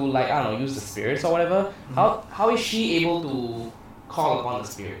to like, I don't know, use the spirits or whatever. How is she able to call upon the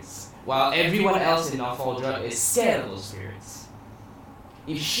spirits while everyone else in Northuldra is scared of those spirits?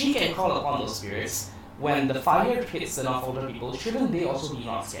 If she can call upon those spirits, when the fire hits the Northuldra people, shouldn't they also be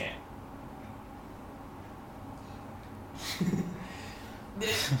not scared?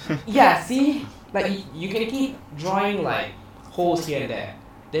 Yeah, see? Like, you can keep drawing like holes here and there.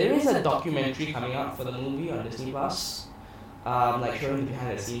 There is a documentary coming out for the movie on Disney Plus, like showing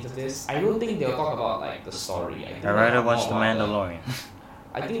behind the scenes of this. I don't think they'll talk about like the story. I'd rather watch The Mandalorian.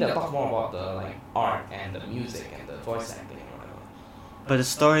 I think they'll talk more about the like art and the music and the voice acting or whatever. But the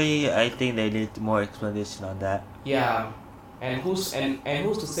story, I think they need more explanation on that. Yeah, and who's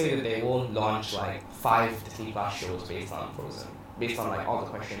to say that they won't launch like 5 Disney Plus shows based on Frozen, based on like all the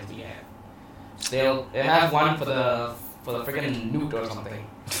questions we have. They'll have one for the freaking Newt or something.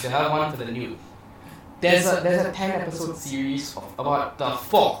 They'll have one for the Newt. There's a 10-episode series about the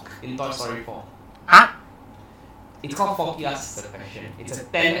fork in Toy Story 4. Ah! It's called Forky Asks the Question. It's a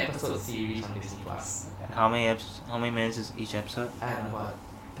 10-episode series on Disney Plus. How many minutes is each episode? I don't know, what,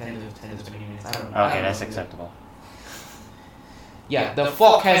 10 to 20 minutes. I don't know. Okay, that's acceptable. Yeah, the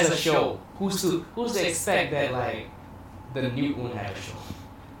fork has a show. Who's to expect that like the Newt won't have a show?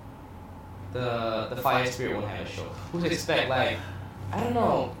 The fire spirit won't have a show. Who's to expect like, I don't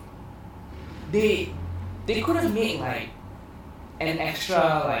know. They could have made like an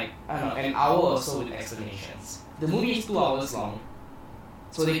extra like, I don't know, an hour or so with explanations. The movie is 2 hours long,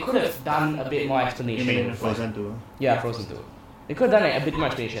 so they could have done a bit more explanation. You mean Frozen 2? Yeah, Frozen 2. They could have done like, a bit more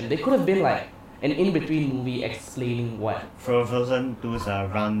explanation. They could have been like an in-between movie explaining what. Frozen 2's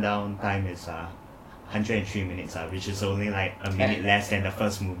rundown time is 103 minutes, which is only like a minute less than the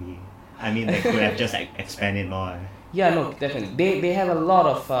first movie. I mean, they could have just like expanded more. Yeah, no, definitely. They have a lot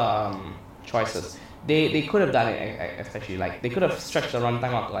of choices. They could have done it, especially like they could have stretched the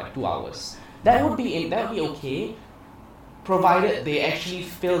runtime out to like 2 hours. That would be okay, provided they actually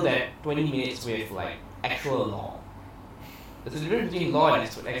fill that 20 minutes with like actual lore. There's a difference between lore and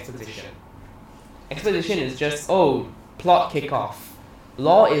exposition. Exposition is just plot kickoff.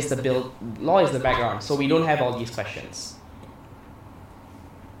 Lore is the build. Lore is the background, so we don't have all these questions.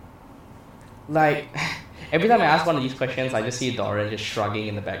 Like, every time I ask one of these questions, I just see Dora just shrugging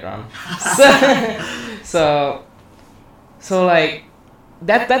in the background. So like,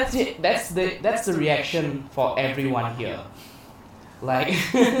 that's the reaction for everyone here. Like,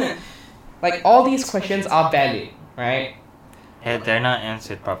 like all these questions are valid, right? Yeah, they're not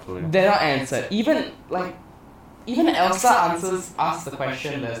answered properly. They're not answered. Even Elsa asks the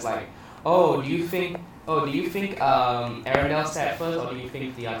question that's like, do you think Arendelle stabbed first, or do you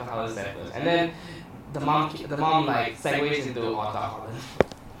think the Atahalan stabbed first? And then the mom like segues into Atahalan.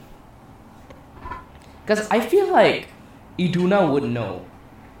 Because I feel like Iduna would know.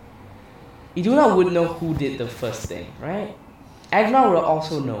 Iduna would know who did the first thing, right? Agnar will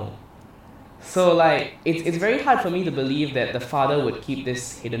also know. So like, it's very hard for me to believe that the father would keep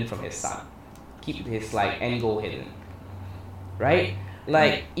this hidden from his son. Keep his like end goal hidden. Right?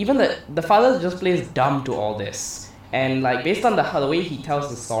 Like, even the father just plays dumb to all this. And like, based on the way he tells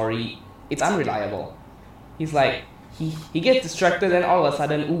the story, it's unreliable. He's like, he gets distracted and all of a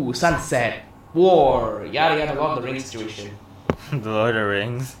sudden, sunset, war, yada yada, Lord of the Rings situation. The Lord of the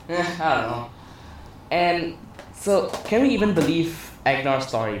Rings. I don't know. And so, can we even believe Agnar's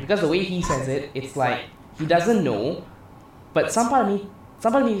story? Because the way he says it, it's like he doesn't know, but some part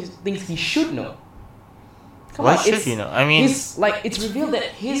of me thinks he should know. Why should he know? I mean, it's revealed that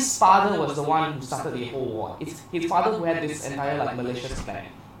his father was the one who started the whole war. It's his father who had this entire like malicious plan.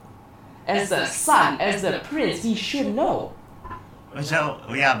 As the son, as the prince, he should know. So,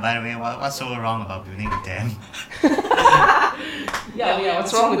 by the way, what's so wrong about building a dam?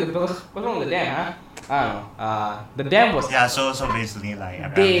 What's wrong with the dam, huh? I don't know. The dam was... Yeah, so basically, like,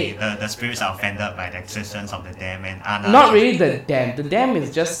 apparently the spirits are offended by the existence of the dam, and Anna... Not really the dam. The dam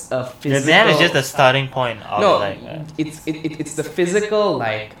is just a physical... The dam is just the starting point of, it's the physical,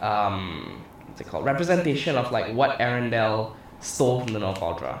 like, what's it called? Representation of, like, what Arendelle stole from the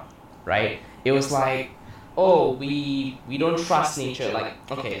Northuldra, right? It was like, we don't trust nature. Like,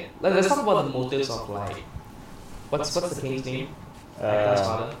 okay, let's talk about the motives of, like... What's the king's name? Agdar's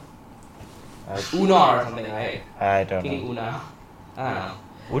father? Una or something, right? I don't King know. Una. I don't know.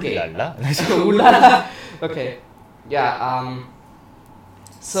 Ooh Okay. la la. Ooh la la. Okay. Yeah.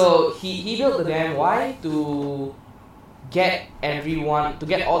 So he built the dam. Why? To get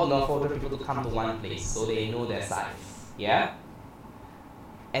all the Norfolk people to come to one place, so they know their size. Yeah.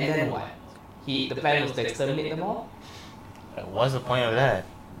 And then what? The plan was to exterminate them all. What's the point of that?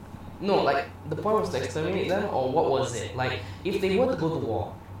 No, like the point was to exterminate them, or what was it? Like if they were to go to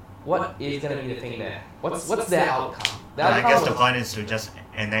war, what is gonna be the thing there? What's their outcome? The I outcome guess the was- point is to just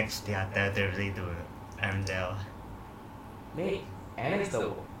annex their territory to Arendelle. Mate, annex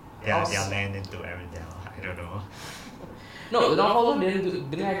the Their land into Arendelle. I don't know. No, the Norfolk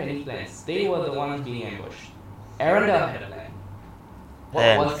didn't have any plans. They were the ones being ambushed. Arendelle had a plan. What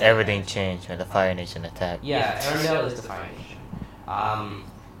Then was that everything plan? changed when the Fire Nation attacked. Yeah, Arendelle is the Fire Nation.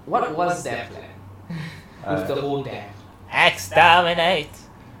 What was their plan with the whole dam? Exterminate!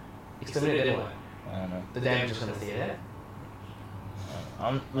 Exterminate them what? I don't know. The dam is just gonna stay there?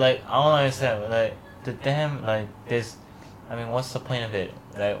 I don't understand. Like the dam, like this. I mean, what's the point of it?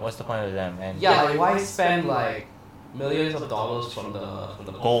 Like, what's the point of them? And Yeah, like why spend like millions of dollars from the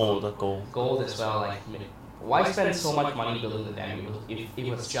gold. gold as well? Like, why spend so much money building the dam if it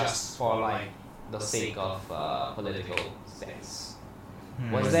was just for like the sake of political sense?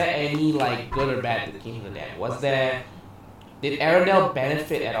 Was there any like good or bad that came to the dam? Did Arendelle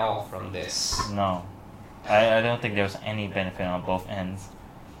benefit at all from this? No, I don't think there was any benefit on both ends.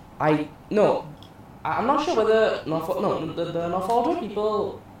 I'm not sure whether the Norfolk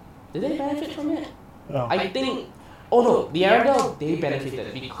people, did they benefit from it? No. I think. Oh no, the Arendelle they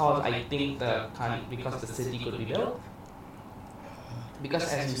benefited because I think because the city could be built. Because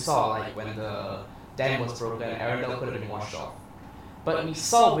as you saw, like when the dam was broken, Arendelle could have been washed off. But we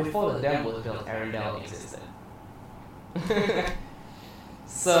saw before the dam was built, Arendelle existed.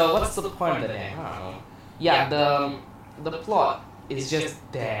 So what's the point of the dam? I don't know. Yeah, the plot is just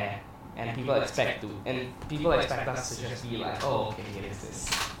there, and people expect us to just be like, oh, okay, here is this.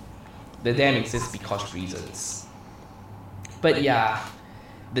 The dam exists because reasons. But yeah,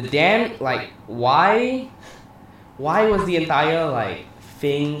 the dam, like, why was the entire like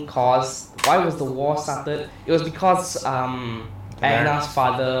thing caused? Why was the war started? It was because Agna's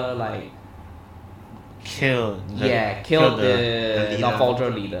father like Killed the the leader.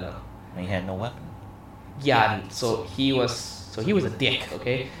 Norfolk leader. He had no weapon. Yeah, so he was a dick,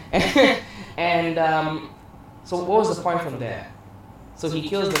 okay? And so what was the point from there? So he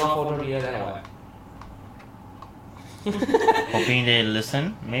kills the Norfolk leader, then what? Hoping they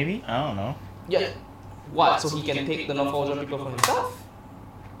listen, maybe? I don't know. Yeah. What? So he can take the Norfolk people for himself?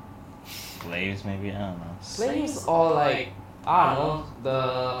 Slaves, maybe? I don't know. Slaves or like, I don't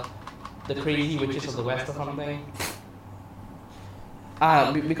know, the crazy witches of the West or something?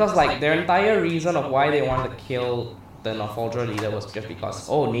 Because like their entire reason of why they wanted to kill the Norfolk leader was just because,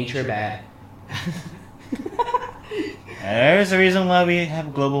 oh, nature bad. There's a reason why we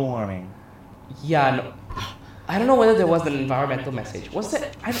have global warming. Yeah, no, I don't know whether there was an environmental message. Was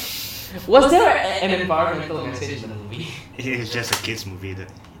there an environmental message in the movie? It's just a kids movie.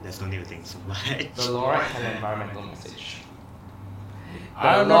 There's no need to think so much. The Lorax had an environmental message.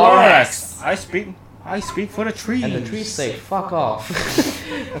 I'm The the Lorax. Lorax. I speak for the trees. And the trees say, fuck off.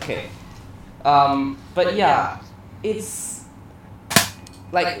 Okay. But yeah, it's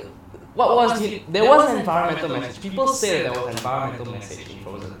like, what was the, there was an environmental message. People say that there was an environmental message in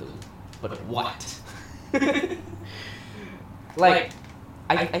Frozen 2. But what? Like,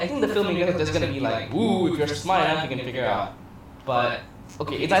 I think the filmmakers are just gonna be like, ooh, if you're smart enough, you can figure out. But,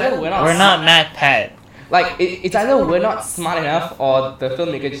 okay, it's either we're not Matt Pat. like, it's either we're not smart enough or the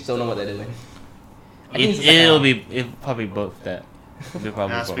filmmakers just don't know what they're doing. I think it's the second one. It'll probably both that. It'll be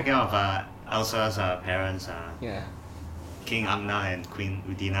probably both. Speaking of Elsa's parents, Yeah, King Agna and Queen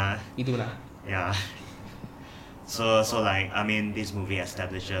Udina, Iduna. yeah. So like, I mean, this movie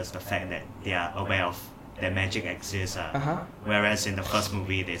establishes the fact that they are aware of that magic exists. Uh-huh. Whereas in the first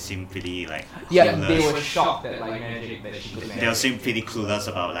movie, they seem pretty like Yeah, clueless. they were shocked that like magic that she could They manage. seem pretty clueless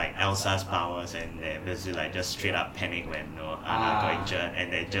about like Elsa's powers, and they basically like just straight up panic when Anna got injured,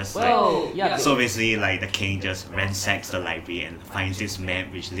 and they just Well, like. yeah. So basically, like the king just ransacks the library and finds this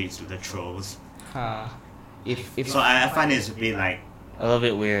map which leads to the trolls. If So I find it's a bit like A little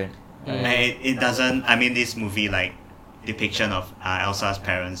bit weird. Mm. it doesn't. I mean, this movie like depiction of Elsa's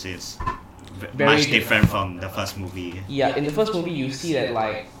parents is Very much different from the first movie. yeah, in the first movie you see that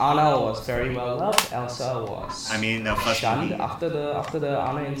like Anna was very well loved, Elsa was I mean, the first shunned movie. after the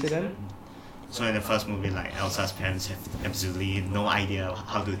Anna incident. So in the first movie, like Elsa's parents have absolutely no idea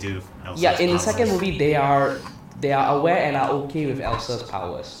how to deal with Elsa's Yeah, in the powers. second movie they are they are aware and are okay with Elsa's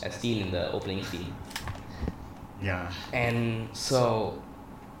powers, as seen in the opening scene. Yeah. And so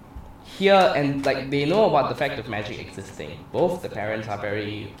here, and like they know about the fact of magic existing. Both the parents are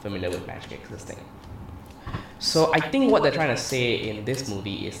very familiar with magic existing. So I think what they're trying to say in this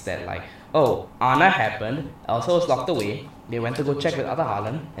movie is that like, oh, Anna happened, Elsa was locked away, they went to go check with Other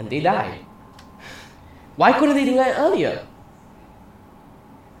Harlan, and they died. Why couldn't they do that earlier?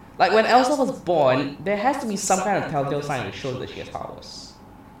 Like when Elsa was born, there has to be some kind of telltale sign which shows that she has powers.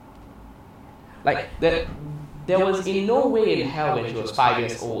 Like there was in no way in hell when she was 5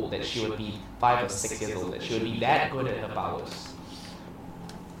 years old that she would be 5 or 6 years old that she would be that good at her powers.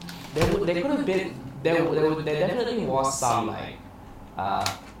 There could have been there definitely was some like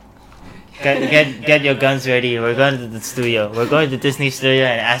Get your guns ready. We're going to the studio. We're going to Disney Studio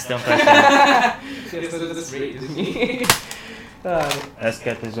and ask them questions. Let's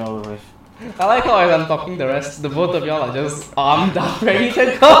get this over with. I like how as I'm talking, the both of y'all are just armed up, ready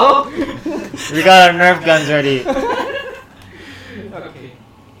to go. We got our Nerf guns ready. Okay,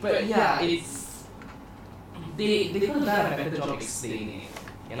 but yeah, it's they could have done a better job explaining it,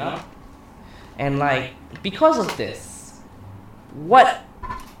 you know. And like because of this, what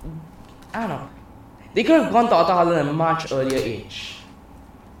I don't know, they could have gone to Other Harlan at a much earlier age,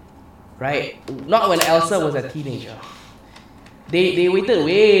 right? Not when Elsa was a teenager. They waited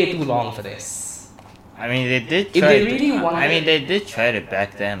way too long for this. I mean, they did If try. they really wanted, they did try it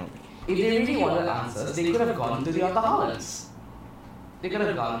back then. if they really wanted answers, they could have gone to the Other Harlans. They could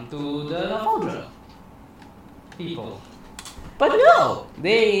have gone to the Faldra people. But no,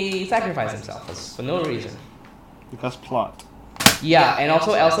 they sacrificed themselves for no reason. Because plot. Yeah, and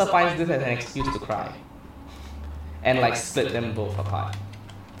also Elsa finds this as an excuse to cry. And like split them both apart.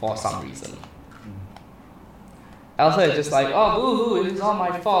 For some reason. Elsa is just like, oh boo-hoo, it is all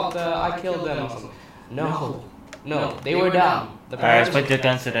my fault, I killed them or something. No, they were dumb. The Alright, parents put your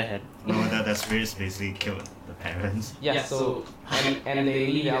guns to the head. No, the spirits basically killed the parents. Yeah, so, and they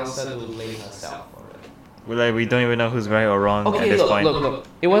leave Elsa to blame herself for it. We don't even know who's right or wrong at Okay, this point. look.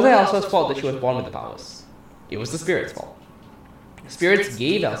 It wasn't Elsa's fault that she was born with the powers. It was the spirits' fault. Spirits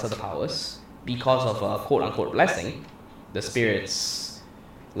gave Elsa the powers because of a quote-unquote blessing. The spirits,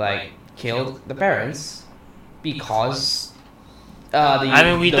 like, killed the parents because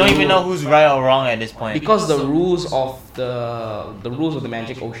We don't even know who's right or wrong at this point. because the rules of the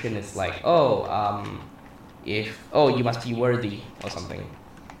magic ocean is like, you must be worthy or something.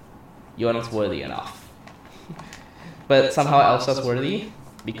 You're not worthy enough. But somehow Elsa's worthy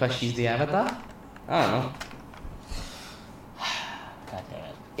because she's the avatar. I don't know. God damn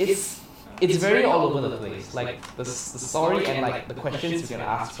it. It's very all over the place. Like the story and like the questions you can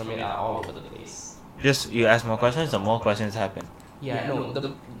ask from it are all over the place. Just you ask more questions, the more questions happen. Yeah, no,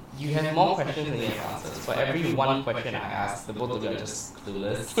 you have more questions than you have answers. For every one question I ask, the both of you are just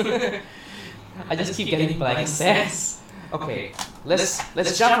clueless. I just keep getting blank stares. Okay, let's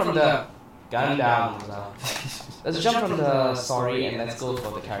jump from the gun down. Let's jump from the story and let's go for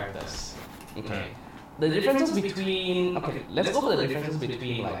the characters. Okay. The differences between let's go for the differences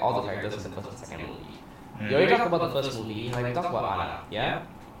between like all the characters in the first and second movie. You already talked about the first movie, like we talked about Anna, yeah?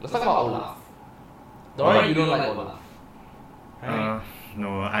 Let's talk about Olaf. Dora, you don't like Olaf. Right?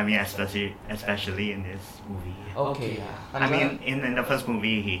 No, I mean especially in this movie. Okay, yeah. I mean, in the first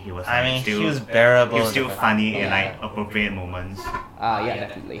movie, he was. I Like, mean, still, he was bearable. He was still funny in Yeah. like appropriate moments. Yeah,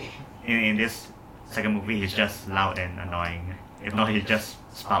 definitely. In this second movie, he's just loud and annoying. If not, he just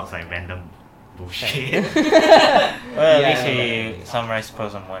spouts like random bullshit. Well, at Yeah, least no, he summarized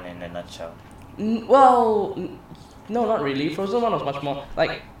Frozen 1 in a nutshell. No, not really. Frozen 1 was much more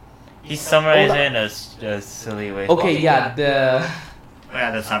like. He summarized it in a silly way. Okay, yeah, Oh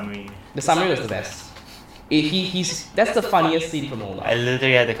yeah, the summary. the summary was the best. That's the funniest scene from Olaf. I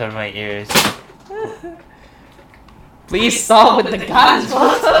literally had to cover my ears. Please stop with the guns,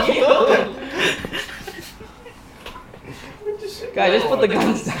 both of you. Guys, just put the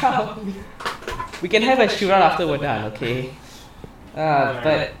guns down. We can have a shootout after we're done, okay?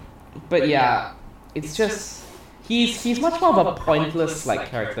 But yeah, it's just he's much more of a pointless like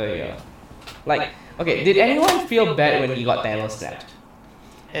character here. Like, okay, did anyone feel bad when he got Thanos snapped?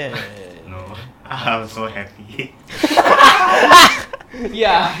 No, I was so happy.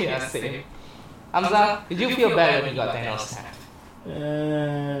 Yeah, same. Hamza, did you feel bad when he got Thanos snapped?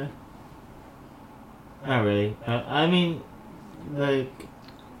 Not really. I mean, like.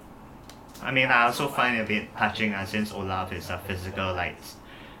 I mean, I also find it a bit touching since Olaf is a physical like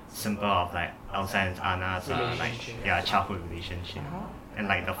symbol of like Elsa and Anna's Relationship. childhood relationship and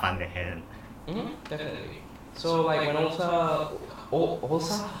like the fun they had. Definitely. So like when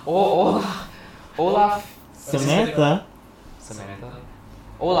Olaf Samantha? Samantha.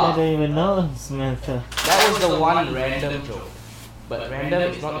 I Olaf. don't even know Samantha. That was the one random joke. But random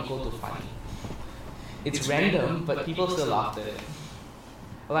is not equal to funny. It's random, but people still laughed at it.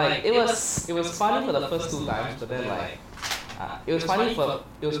 Like it was funny for the first 2 times, but then like it was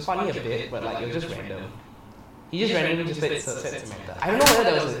funny a bit, but like it was just random. He just randomly just said Samantha. I don't know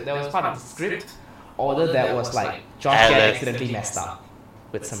whether that was part of the script or whether that was like Josh Gad accidentally messed up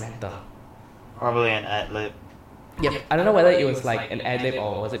with Samantha. Probably an ad-lib. Yep. I don't know whether it was like an ad-lib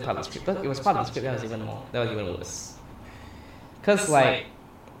or was it part of the script. But it was part of the script. That was even worse. Cause like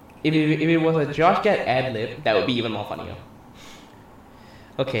if it was a Josh Gad ad-lib, that would be even more funnier.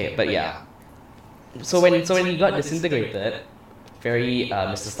 Okay, but yeah. So when he got disintegrated, very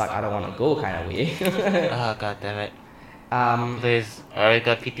Mr. Stark, I don't want to go kind of way. Oh god damn it. Please, I already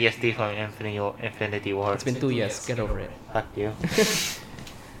got PTSD from Infinity War. It's been 2 years. Get over it. Fuck you.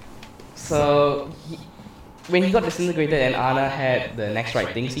 So when he got disintegrated and Anna had the next right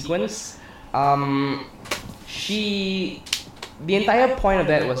thing sequence, the entire point of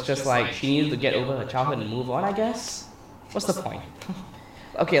that was just like she needed to get over her childhood and move on, I guess. What's the point?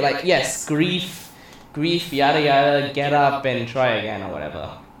 Okay, like yes, grief, yada yada, get up and try again or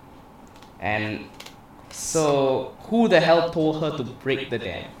whatever. And so who the hell told her to break the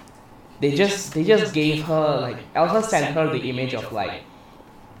dam? They just gave her like Elsa sent her the image of like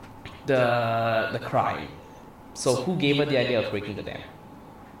the crime. So who gave her the idea of breaking the dam?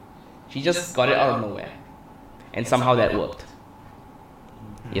 She just got it out of nowhere. And somehow that worked.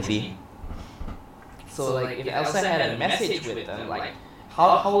 You see? So like if Elsa had a message with them, like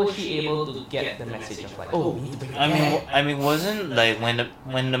how was she able to get the message of like, oh, we need to break the dam? I mean, wasn't like when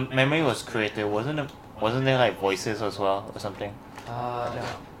the memory was created, wasn't there like voices as well or something? No,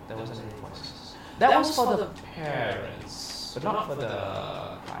 there wasn't any voices. That was for the parents, but not for the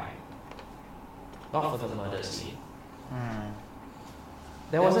crime. Not for the murder scene.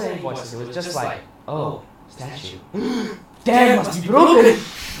 There wasn't any voices. It was just like, oh, statue. Damn, must be broken.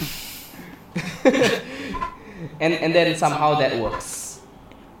 and then somehow that works.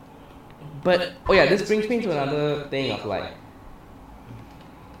 But oh yeah, this brings me to another thing of like,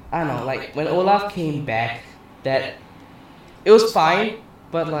 I don't know, like when Olaf came back, that it was fine,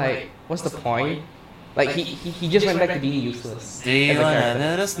 but like, what's the point? Like he just went back to being useless. Do you as a wanna character.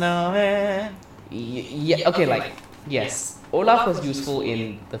 let us know, man? Yeah, okay, like, yes. Olaf was useful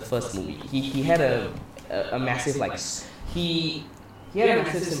in the first movie. He had a massive, like, he had a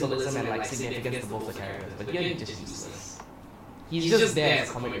massive symbolism and, like, significance to both the characters, but here he's just useless. He's just there as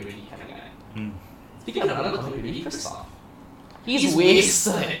a comic relief kind of guy. Speaking of another comic relief, Kristoff. He's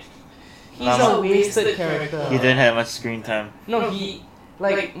wasted. He's a wasted character. He didn't have much screen time. No,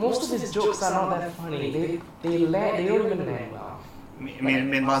 like, most of his jokes are not that funny. They don't even land well.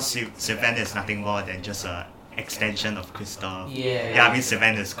 Meanwhile, Sylvan is nothing more than just an extension of Kristoff. Yeah. I mean,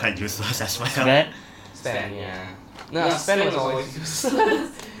 Sylvan is quite useless as well. Sven? Yeah. No, Sven was always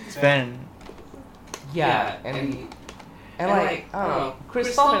useless. Sven. Yeah, and like, I don't know,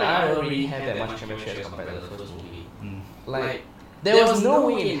 Kristoff and I don't really have that much chemistry as compared to the first movie. Like, there was no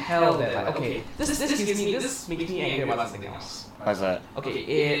way in hell that, like, okay, this makes me angry about something else. What's that?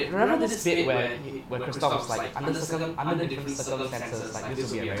 Okay, remember this bit where Kristoff was like, under different circumstances, like,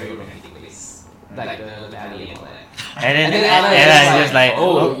 this would be a very romantic place. Like the valley and all that. And then Anna just like,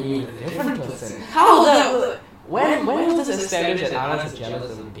 oh, you mean a different person. How the... When was this established that Anna's a jealous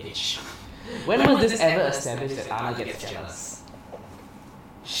little bitch? When was this ever established that Anna gets jealous?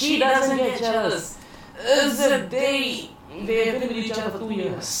 She doesn't get jealous. They've been with each other for 2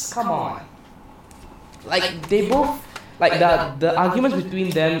 years. Come on. Like, they both... Like, the arguments between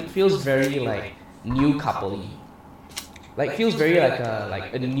them feels very, like, new couple-y. Like, feels very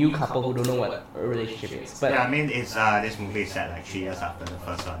like a new couple who don't know what a relationship is. But Yeah, I mean, it's this movie is set like 3 years after the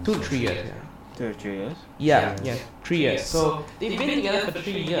first one. 3 years, yeah. 2 or 3 years? Yeah, 3 years. So they've been together for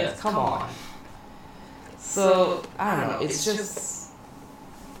 3 years. Come on. So I don't know. It's just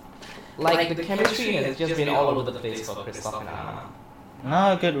like the chemistry has just been all over the place for Kristoff and Anna.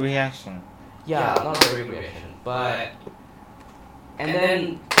 Not a good reaction. Yeah, not a very good reaction. But and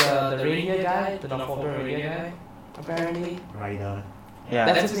then the reindeer guy, the Norfolker reindeer guy, apparently. Ryder. Yeah.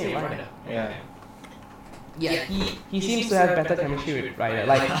 That's his name, Ryder. Yeah. Yeah, he seems to have better chemistry with Ryder.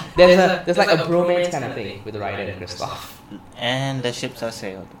 Like there's like a bromance kind of thing with Ryder and Kristoff. And the ships are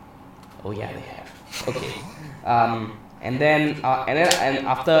sailed. Oh yeah, they have. Okay. And then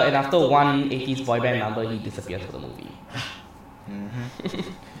after one 80s boy band number, he disappears from the movie.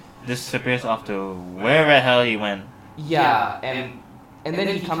 Disappears off to wherever the hell he went. Yeah, and then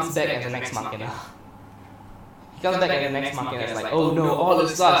he comes back as an Ex Machina. He comes back as an Ex Machina. It's like, oh no, all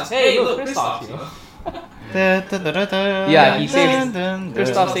this sucks. Hey, look, Kristoff, you know. Yeah, he saves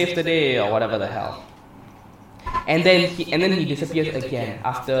Kristoff saves the day or whatever the hell. And then he disappears again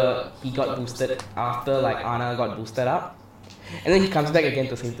after he got boosted, after like Anna got boosted up. And then he comes back again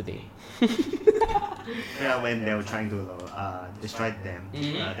to save the day. Yeah, when they were trying to destroy them, the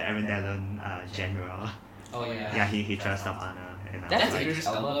Arendelle general. Oh yeah. Yeah, he trusts up Anna. And That's like, Idris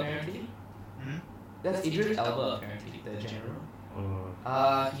Elba apparently. Hmm? That's Idris Elba apparently, the general.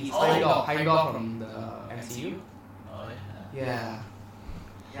 Oh. He's Heimdall from the MCU. Oh yeah. Yeah.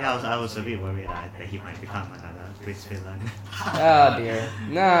 Yeah, I was a bit worried that he might become another twist villain. Oh dear.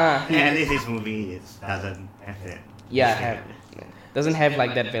 Nah. Yeah, at least this movie doesn't have that. Doesn't have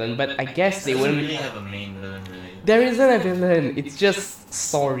like that villain, but I guess they Doesn't wouldn't. really have a main villain, really. There isn't a villain. It's just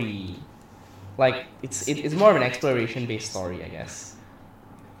story. Like it's more of an exploration based story, I guess.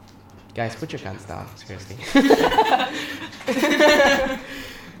 Guys, put your guns down. Seriously.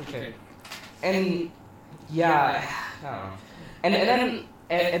 Okay. And yeah, I don't know. And then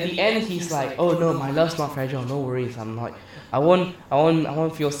at the end he's like, oh no, my love's not fragile. No worries. I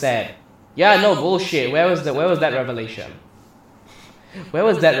won't feel sad. Yeah, no bullshit. Where was that revelation? Where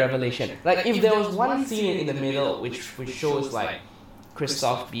was that revelation? Like, if there was one scene in the middle which shows like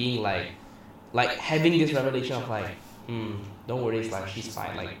Kristoff being like having this revelation of like, don't worry, it's like she's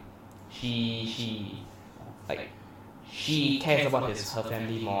fine. Like, she cares about her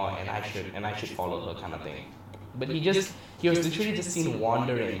family more, and I should follow her kind of thing. But he was literally just seen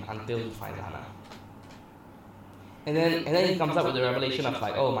wandering until he finds Anna. And then he comes up with the revelation of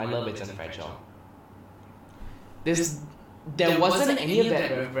like, oh, my love isn't fragile. There wasn't any of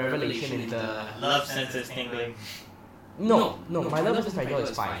that revelation in the... Love senses tingling. No, my love isn't fragile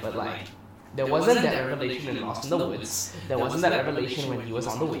is fine, but like, there wasn't that revelation in Lost in the Woods. There wasn't that revelation when he was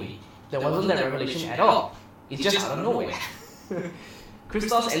on the way. There wasn't that revelation at all. It's just out of nowhere.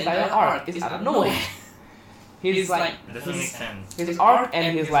 Kristoff's entire arc is out of nowhere. His like... Doesn't make sense. His arc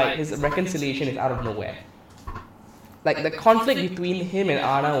and his reconciliation is out of nowhere. Like, the conflict between him and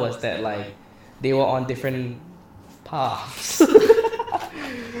Anna was that like, they were on different paths.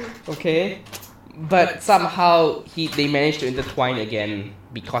 Okay? But somehow they managed to intertwine again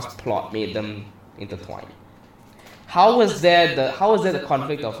because plot made them intertwine. How was there the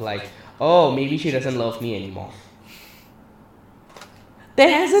conflict of like, oh, maybe she doesn't love me anymore? There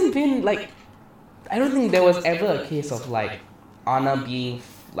hasn't been like, I don't think there was ever a case of like Anna being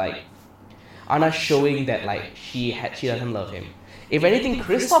like, Anna showing that like she doesn't love him. If anything,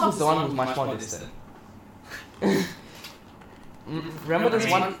 Kristoff is the one who's much more distant. Remember this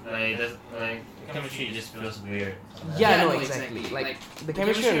one? Like chemistry just feels weird. Yeah, no, exactly. Like the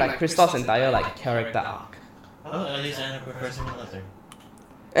chemistry and like Kristoff's entire like character arc. Oh, at least Anna prefers him another.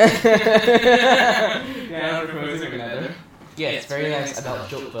 Yeah, Anna prefers him another. Yes, very nice adult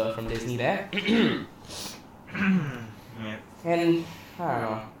joke from Disney there. Yeah. And I don't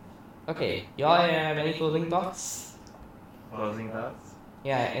know. Okay, y'all have any closing thoughts? Closing thoughts?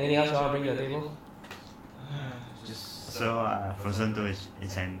 Yeah, anything else you want to bring to the table? Just So Frozen 2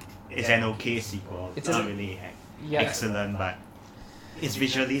 is an okay sequel. It's not a- really Yeah. excellent, but it's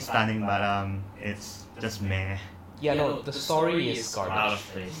visually stunning. But it's just meh. Yeah, no, the story is out garbage. of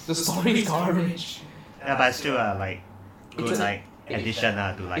place. The story is garbage. Yeah, but still like good It's a- like addition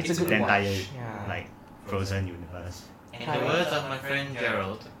to like it's a good the entire watch, yeah. like Frozen universe. In the words of my friend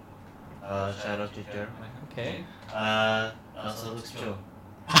Gerald, shout out to Gerald. Okay. Also looks Joe.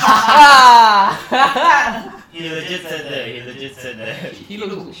 Ah! He legit said that. She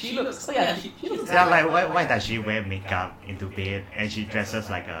looks. Oh yeah, she looks. Yeah, like why does she wear makeup into bed and she dresses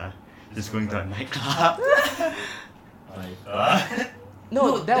like just going to a nightclub? My god.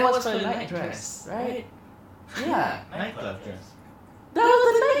 No, that was her night dress, right? Yeah, Nightclub dress. that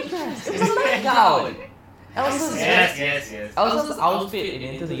was the night dress. It was a nightgown. Yes. Elsa's outfit in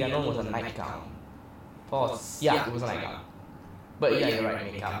Into the Unknown was a nightgown. Pause. Yeah, it was a nightgown. But yeah, you're right,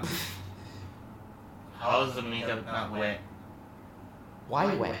 makeup. How's the makeup not wet?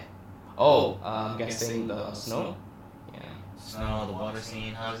 Why wet? Oh, I'm guessing the snow? Yeah. Snow, the water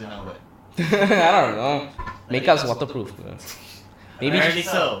scene, how's it not wet? I don't know. Makeup's waterproof. Apparently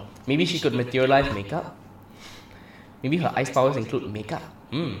so. Maybe she could materialize makeup. Maybe her ice powers include makeup.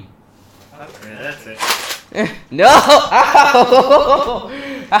 Yeah, that's it. No! Ow!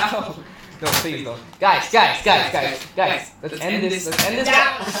 Ow! No, please don't. Guys. Let's end this.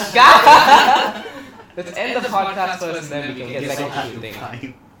 Guys! Let's end the podcast first and then we can get back to shooting.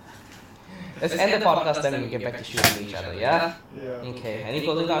 Let's end the podcast then we can get back to shooting each other, yeah? Yeah. Okay. Any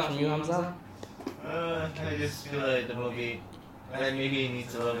closing thoughts from you, Hamza? I just feel like the movie, like maybe it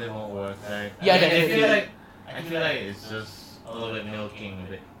needs a little bit more work. Like, Yeah, I definitely. feel like it's just a little bit milking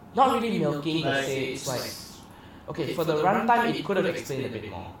of it. Not really milking per Like, se, it's like okay, for the runtime, it could have explained a bit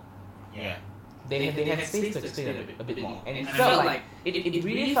more. Yeah. They had space to explain a bit more, and it felt like it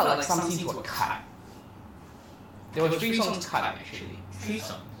really felt like some scenes were cut. There were 3 songs cut actually. 3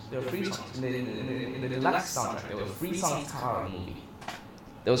 songs. There were 3 songs in the deluxe soundtrack. There were 3 songs cut out of the movie.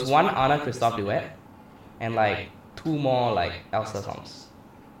 There was one Anna Kristoff duet, and like 2 more like Elsa songs.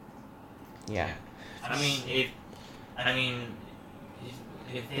 Yeah. I mean,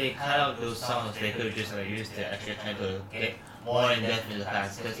 if they cut out those songs, they could have just like used the extra time to get more in depth in the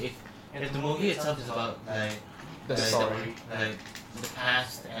past. Because if the movie itself is about like The story. like the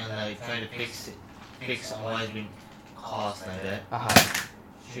past and like trying to fix on what has been caused like that. Uh-huh.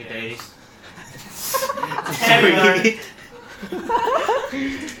 Should they? Everybody.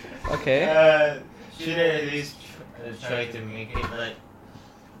 Okay. Should they at least try to make it like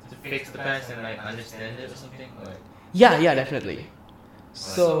to fix the past and like understand it or something? Like, Yeah, definitely.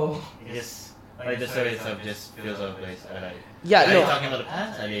 So it just like the story itself just feels out of place. Like, yeah, are they no. talking about the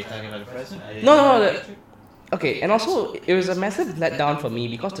past? Are they talking about the present? Are they No, talking no, about the future? Okay, and also it was a massive letdown for me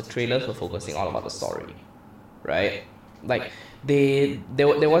because the trailers were focusing all about the story, right? Like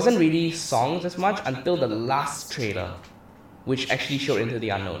there wasn't really songs as much until the last trailer, which actually showed Into the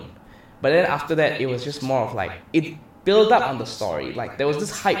Unknown. But then after that, it was just more of like it built up on the story. Like there was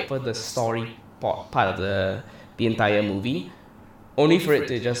this hype for the story part of the entire movie, only for it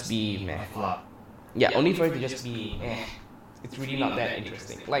to just be meh. Flop. Yeah, only for it to just be it's really not that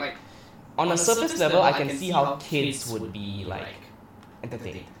interesting. Like on a surface level, I can see how kids would be like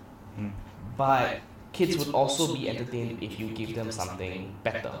entertained, but kids would also be entertained if you give them something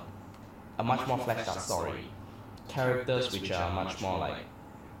better, a much more fleshed out story, characters which are much more like,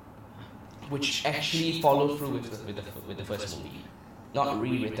 which actually follow through with the first movie, not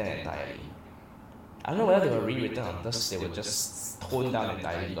rewritten entirely. I don't know whether they were rewritten or just they were just toned down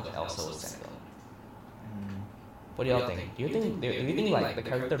entirely because Elsa was center. What do y'all think? Do you think like the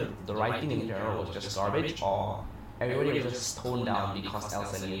character, the writing in general was just garbage, or everybody was just toned down because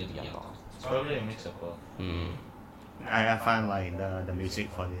Elsa needed to be on top? It's probably a mix of both. I find like the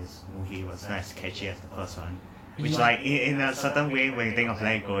music for this movie was not as catchy as the first one. Which like in a certain way when you think of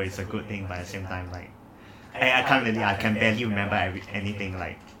Let It Go it's a good thing, but at the same time like I can barely remember anything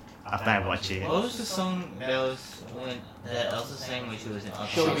like after I watch it. What was the song that Elsa sang when she was in Aquaman?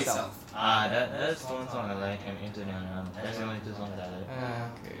 Show Yourself. That's the one song I like, and Into the Unknown. That's the only 2 songs I like.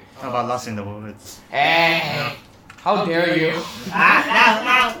 Okay. How about Lost in the Woods? Hey, how dare you?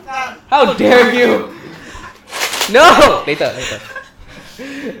 How dare you? No! Later.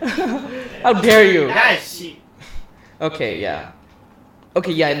 How dare you? Okay, yeah.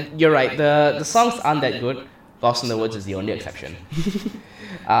 Okay, yeah, you're right. The songs aren't that good. Lost in the Woods is the only exception.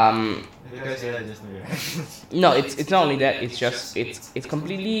 Because you're just No, it's not only that. It's just it's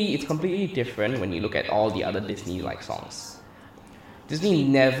completely different when you look at all the other Disney like songs. Disney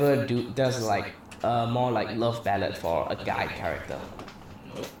never does like a more like love ballad for a guy character.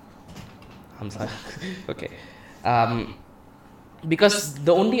 I'm sorry. Okay. Because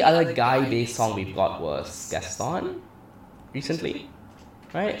the only other guy-based song we've got was Gaston recently,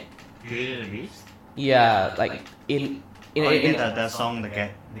 right? Beauty and the Beast? Yeah, like in the song the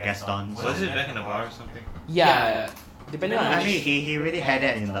Gaston. Was it back in the bar or something? yeah, depending on I mean which, he really had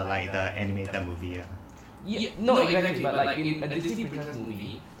that in the animated movie. yeah, no exactly, but like in a Disney princess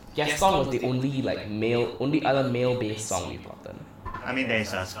movie, Gaston was the only other male-based song we've gotten. I mean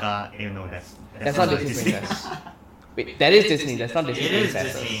there's a Scar, That's not Disney princess. Wait, that is Disney. That's not Disney It is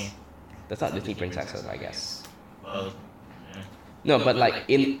princesses. Disney. That's not Disney princesses, I guess. Well, No, but like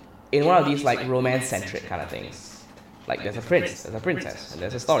in one of these like romance-centric kind of things, like there's a prince, there's a princess, and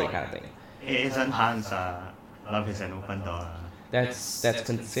there's a story kind of thing. Isn't Hans Love is an Open Door? That's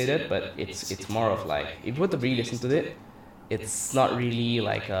considered, but it's more of like if you were to re-listen to it, it's not really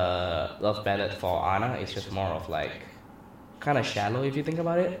like a love ballad for Anna. It's just more of like kind of shallow if you think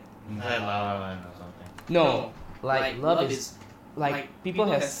about it. like La La Land or something. No, like love is like people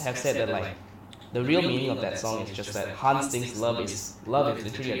have said that like the real meaning of that song is just that Hans thinks love is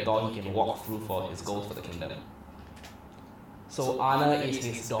literally a door he can walk through for his goals for the kingdom. So Anna is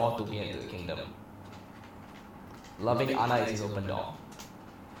his door to be into the kingdom. Loving Anna is his open door.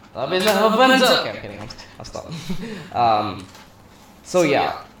 Love is an open door. Okay, I'm kidding. I'll stop. So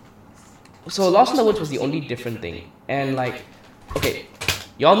yeah. So Lost in the Woods was the only different thing, and like, okay,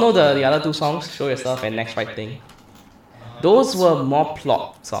 y'all know the other 2 songs, Show Yourself and Next Right Thing. Those were more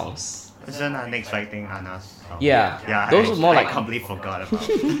plot songs. Isn't Next Right Thing Anna's song? Yeah, those were more I like completely forgot about.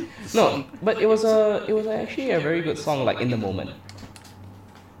 no, but it was actually a very good song like in the moment.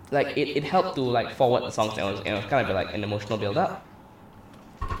 Like it helped to like forward the songs and it was kind of like an emotional build up.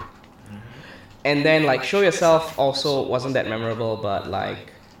 And then like Show Yourself also wasn't that memorable, but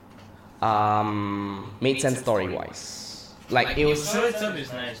like made sense story wise. Like it was. Show Itself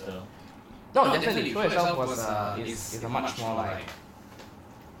is nice though. No, definitely. Show Yourself was is a much more like.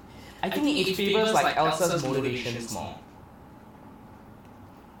 I think it favors like Elsa's motivations more.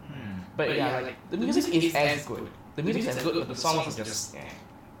 But yeah, like the music is as good. The music is as good, but the songs are just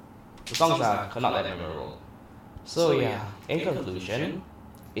the songs are not that memorable. So yeah, in conclusion,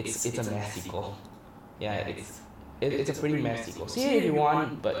 it's a mess sequel. Yeah, it's a pretty mess sequel. See it if you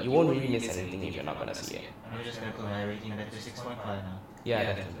want, but you won't really miss anything if you're not gonna see it. I'm just gonna put my rating back to 6.5 now. Yeah,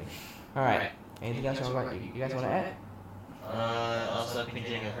 definitely. All right. Anything else you guys want to add? Also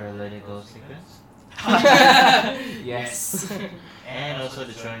finishing her Let It Go sequence. Yes. And also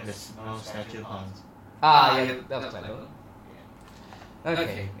destroying the snow statue ponds. Yeah, that was clever.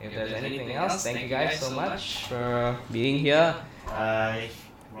 Okay, if there's anything else, thank you guys so much for being here. If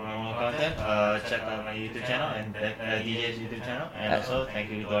you want more content, check out my YouTube channel and DJ's YouTube channel. And also,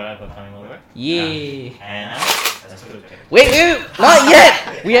 thank you, Dora, for coming over. Yay! And let's go. Wait, not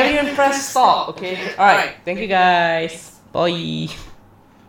yet! We haven't even pressed stop, okay? Alright, thank you guys. Bye.